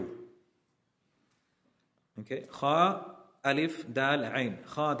يُخَادِعُ. Okay, خا alif dal ain,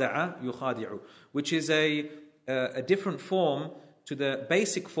 خَادَعَ يُخَادِعُ, which is a different form to the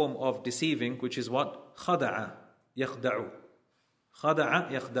basic form of deceiving, which is what? خَدَعَ يَخْدَعُ.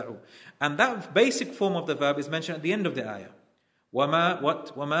 خَدَعَ يَخْدَعُ. And that basic form of the verb is mentioned at the end of the ayah. وَمَا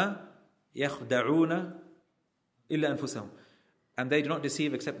يَخْدَعُونَ إِلَّا أَنفُسَهُم. And they do not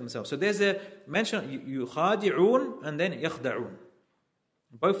deceive except themselves. So there's a mention, يُخَادِعُون and then يَخْدَعُون.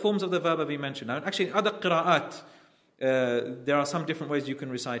 Both forms of the verb have been mentioned. Now, actually, in other qira'at, there are some different ways you can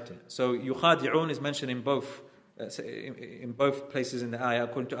recite it. So يُخَادِعُون is mentioned in both places in the ayah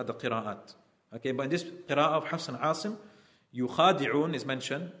according to other qira'at. Okay, but in this qira'ah of Hafs and Asim, يُخَادِعُون is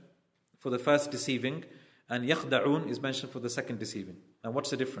mentioned for the first deceiving, and يَخْدَعُون is mentioned for the second deceiving. Now, what's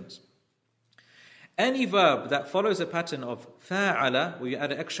the difference? Any verb that follows a pattern of fa'ala, where you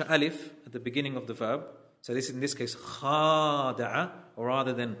add an extra alif at the beginning of the verb, so this in this case khada'a, or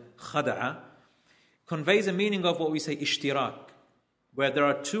rather than khada'a, conveys a meaning of what we say ishtirak, where there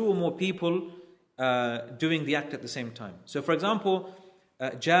are two or more people doing the act at the same time. So for example,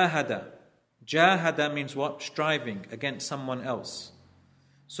 jahada. Jahada means what? Striving against someone else.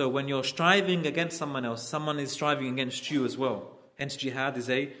 So when you're striving against someone else, someone is striving against you as well. Hence jihad is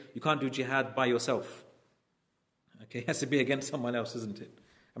you can't do jihad by yourself. Okay, it has to be against someone else, isn't it?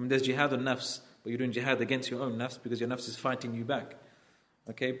 I mean, there's jihad on nafs, but you're doing jihad against your own nafs because your nafs is fighting you back.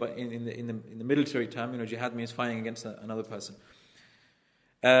 Okay, but in the military term, jihad means fighting against another person.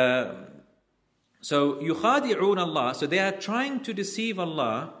 So يُخَادِعُونَ Allah. So they are trying to deceive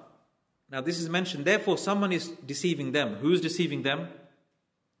Allah. Now this is mentioned. Therefore, someone is deceiving them. Who's deceiving them?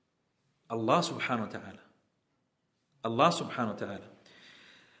 Allah subhanahu wa ta'ala. Allah subhanahu wa ta'ala.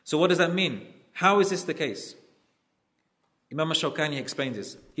 So what does that mean? How is this the case? Imam al-Shawkani explains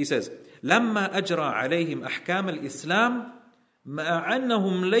this. He says, لَمَّا أَجْرَى عَلَيْهِمْ أَحْكَامَ الْإِسْلَامِ مَعَ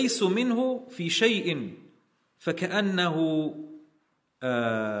أَنَّهُمْ لَيْسُوا مِنْهُ فِي شَيْءٍ فَكَأَنَّهُ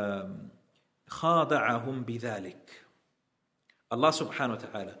خَادَعَهُمْ بِذَلِكَ. Allah subhanahu wa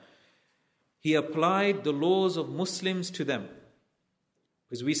ta'ala, He applied the laws of Muslims to them.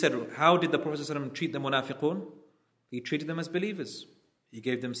 Because we said, how did the Prophet ﷺ treat the munafiqun? He treated them as believers. He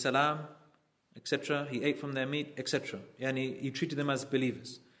gave them salam, etc. He ate from their meat, etc. And he treated them as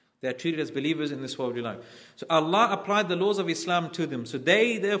believers. They are treated as believers in this worldly life. So Allah applied the laws of Islam to them. So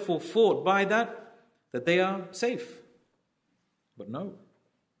they therefore fought by that that they are safe. But no,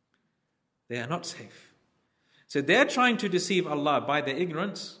 they are not safe. So they're trying to deceive Allah by their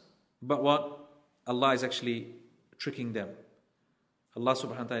ignorance, but what? Allah is actually tricking them. Allah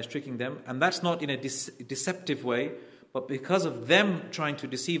subhanahu wa ta'ala is tricking them, and that's not in a deceptive way, but because of them trying to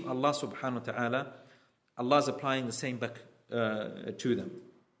deceive Allah subhanahu wa ta'ala, Allah is applying the same back to them.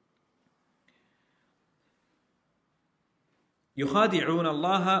 يُخَادِعُونَ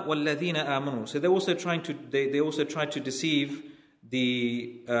اللَّهَ وَالَّذِينَ آمَنُوا. So they also try to deceive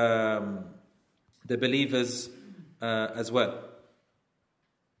the believers as well.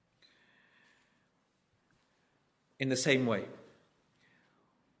 In the same way.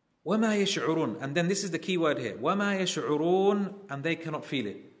 وَمَا يَشْعُرُونَ. And then this is the key word here. وَمَا يَشْعُرُونَ. And they cannot feel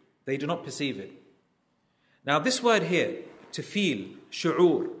it. They do not perceive it. Now this word here, to feel,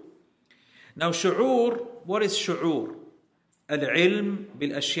 shu'ur. Now shu'ur, what is shu'ur? Al-ilm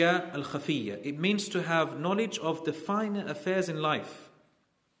bil-ashya al-khafiyya. It means to have knowledge of the finer affairs in life.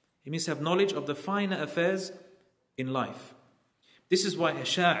 It means to have knowledge of the finer affairs in life. This is why a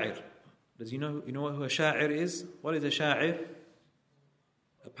sha'ir, does you know who a sha'ir is? What is a sha'ir?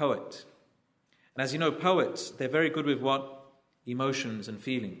 A poet. And as you know, poets, they're very good with what? Emotions and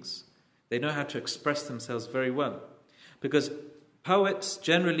feelings. They know how to express themselves very well. Because poets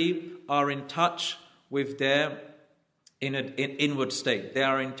generally are in touch with their inward state. They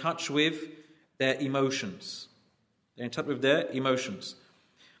are in touch with their emotions. They're in touch with their emotions.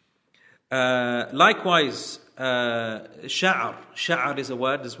 Likewise, sha'ar. Sha'ar is a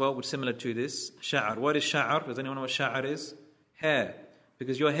word as well, which is similar to this. Sha'ar. What is sha'ar? Does anyone know what sha'ar is? Hair.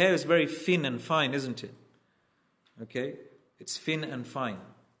 Because your hair is very thin and fine, isn't it? Okay? It's thin and fine.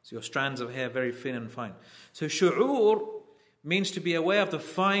 So your strands of hair are very thin and fine. So shu'ur means to be aware of the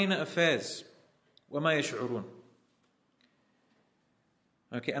finer affairs. وَمَا يَشْعُرُونَ.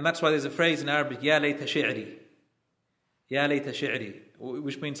 Okay, and that's why there's a phrase in Arabic, يَا لَيْتَ شِعْرِي. يَا لَيْتَ شِعْرِي.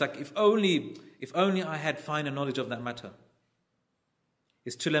 Which means like, if only I had finer knowledge of that matter.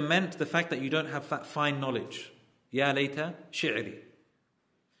 It's to lament the fact that you don't have that fine knowledge. يَا لَيْتَ شِعْرِي.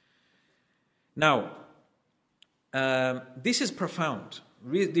 Now, this is profound.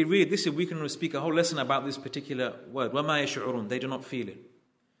 We can speak a whole lesson about this particular word. وَمَا يَشْعُرُونَ. They do not feel it.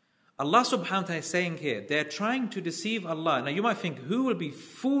 Allah subhanahu wa ta'ala is saying here, they're trying to deceive Allah. Now you might think, who will be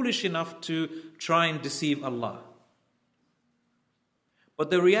foolish enough to try and deceive Allah? But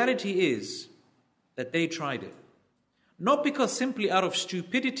the reality is that they tried it. Not because simply out of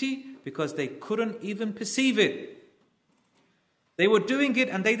stupidity, because they couldn't even perceive it. They were doing it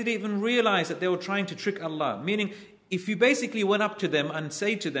and they didn't even realize that they were trying to trick Allah. Meaning, if you basically went up to them and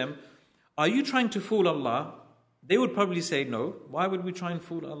say to them, are you trying to fool Allah? They would probably say, no. Why would we try and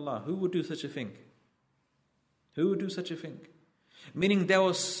fool Allah? Who would do such a thing? Who would do such a thing? Meaning they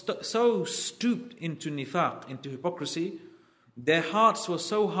were so stooped into nifaq, into hypocrisy. Their hearts were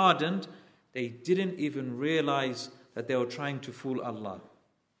so hardened, they didn't even realize that they were trying to fool Allah.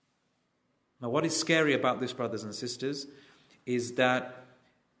 Now what is scary about this, brothers and sisters, is that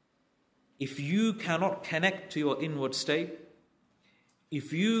if you cannot connect to your inward state,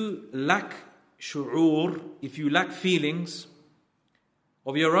 if you lack shu'ur, if you lack feelings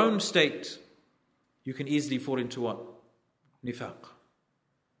of your own state, you can easily fall into what? Nifaq.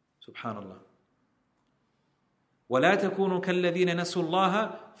 Subhanallah. وَلَا تَكُونُوا كَالَّذِينَ نَسُوا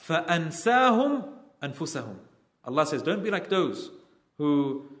اللَّهَ فَأَنْسَاهُمْ أَنفُسَهُم. Allah says, don't be like those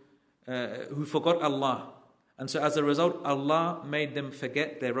who forgot Allah. And so as a result, Allah made them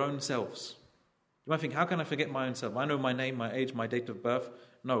forget their own selves. You might think, how can I forget my own self? I know my name, my age, my date of birth.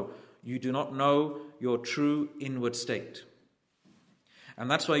 No, you do not know your true inward state.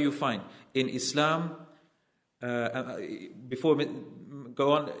 And that's why you find in Islam, before we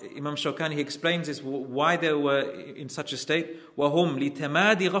go on, Imam Shawkani, he explains this, why they were in such a state. وَهُمْ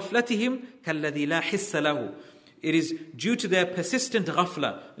لِتَمَادِ غَفْلَتِهِمْ كَالَّذِي لَا حِسَّ لَهُ. It is due to their persistent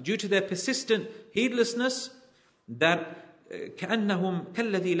ghafla, due to their persistent heedlessness, that كَأَنَّهُمْ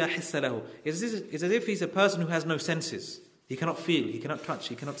كَالَّذِي لَا حِسَّ لَهُ. It's as if he's a person who has no senses. He cannot feel, he cannot touch,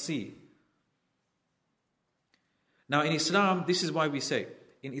 he cannot see. Now in Islam, this is why we say,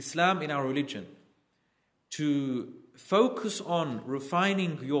 in Islam, in our religion, to focus on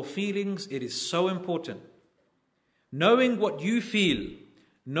refining your feelings, it is so important. Knowing what you feel,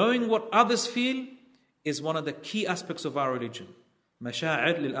 knowing what others feel, is one of the key aspects of our religion.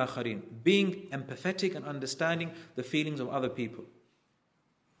 Masha'ir lil akharin, being empathetic and understanding the feelings of other people.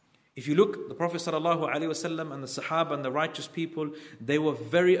 If you look, the Prophet ﷺ and the Sahaba and the righteous people, they were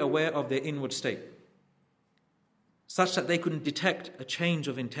very aware of their inward state, such that they couldn't detect a change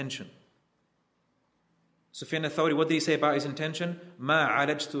of intention. Sufyan al-Thawri, what did he say about his intention? مَا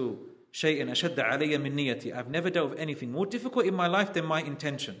عَالَجْتُ شَيْءٍ أَشَدَّ عَلَيَّ مِن نِّيَّتِي. I've never dealt with anything more difficult in my life than my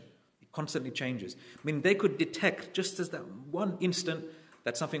intention. It constantly changes. I mean, they could detect just as that one instant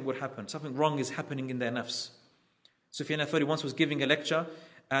that something would happen. Something wrong is happening in their nafs. Sufyan al-Thawri once was giving a lecture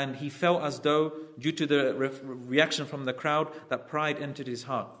and he felt as though, due to the reaction from the crowd, that pride entered his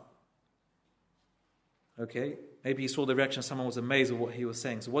heart. Okay? Maybe he saw the reaction, someone was amazed at what he was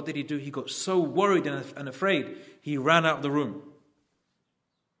saying. So what did he do? He got so worried and afraid, he ran out of the room.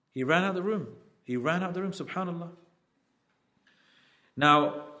 He ran out of the room. He ran out of the room, subhanAllah.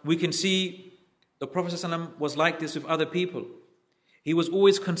 Now, we can see the Prophet ﷺ was like this with other people. He was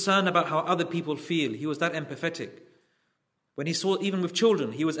always concerned about how other people feel. He was that empathetic. When he saw, even with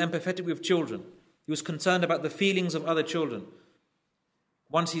children, he was empathetic with children. He was concerned about the feelings of other children.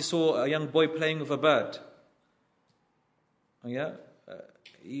 Once he saw a young boy playing with a bird.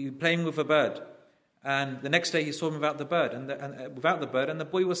 Playing with a bird. And the next day he saw him without the bird, and the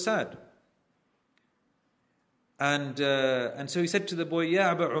boy was sad. And so he said to the boy,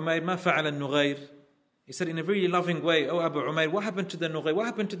 Ya Aba Umayr, ma fa'ala al-Nughayr? He said in a really loving way, Oh Abu Umayr, what happened to the Nughayr? What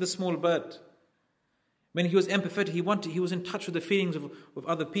happened to the small bird? When he was empathetic, he was in touch with the feelings of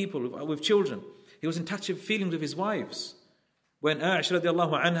other people, with children. He was in touch with feelings of his wives. When Aisha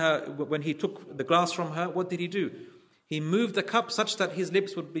radiallahu anha, when he took the glass from her, what did he do? He moved the cup such that his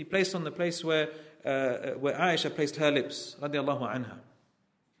lips would be placed on the place where Aisha placed her lips, radiallahu anha.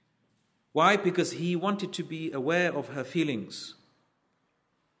 Why? Because he wanted to be aware of her feelings.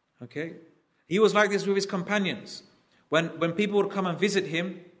 Okay? He was like this with his companions. When people would come and visit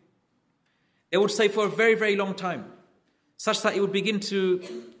him, they would stay for a very, very long time, such that it would begin to,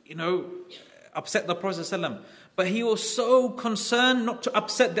 upset the Prophet ﷺ. But he was so concerned not to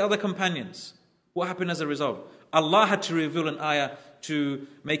upset the other companions. What happened as a result? Allah had to reveal an ayah to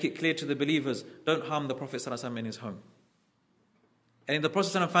make it clear to the believers, don't harm the Prophet ﷺ in his home. And the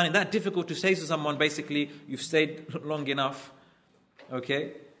Prophet ﷺ finding that difficult to say to someone, basically, you've stayed long enough,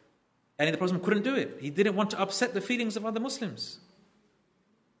 okay? And the Prophet couldn't do it. He didn't want to upset the feelings of other Muslims.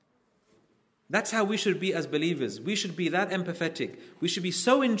 That's how we should be as believers. We should be that empathetic. We should be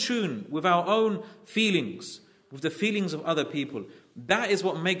so in tune with our own feelings, with the feelings of other people. That is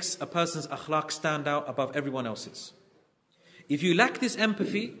what makes a person's akhlaq stand out above everyone else's. If you lack this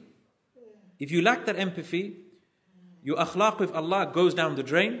empathy, your akhlaq with Allah goes down the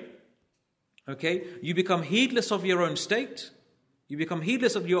drain. Okay? You become heedless of your own state.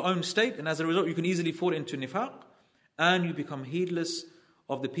 And as a result, you can easily fall into nifaq. And you become heedless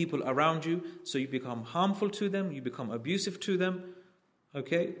of the people around you. So you become harmful to them. You become abusive to them.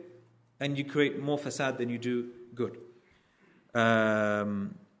 Okay? And you create more fasad than you do good.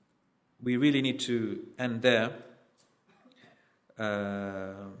 We really need to end there.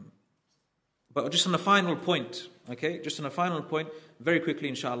 But just on a final point, very quickly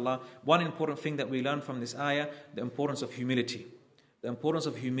inshallah, one important thing that we learn from this ayah, the importance of humility.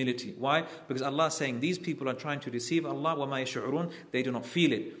 Why? Because Allah is saying these people are trying to deceive Allah, وَمَا يَشْعُرُونَ, they do not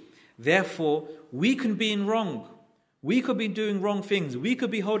feel it. Therefore, we can be in wrong. We could be doing wrong things. We could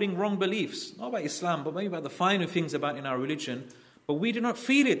be holding wrong beliefs. Not about Islam, but maybe about the finer things about in our religion. But we do not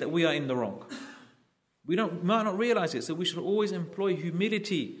feel it that we are in the wrong. We might not realize it. So we should always employ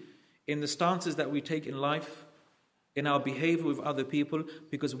humility in the stances that we take in life, in our behavior with other people,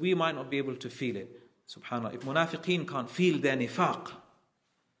 because we might not be able to feel it. SubhanAllah, if munafiqeen can't feel their nifaq,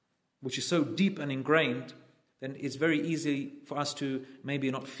 which is so deep and ingrained, then it's very easy for us to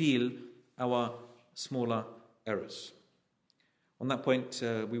maybe not feel our smaller errors. On that point,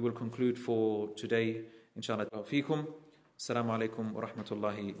 we will conclude for today. Inshallah. Assalamu alaikum wa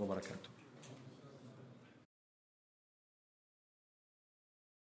rahmatullahi wa barakatuh.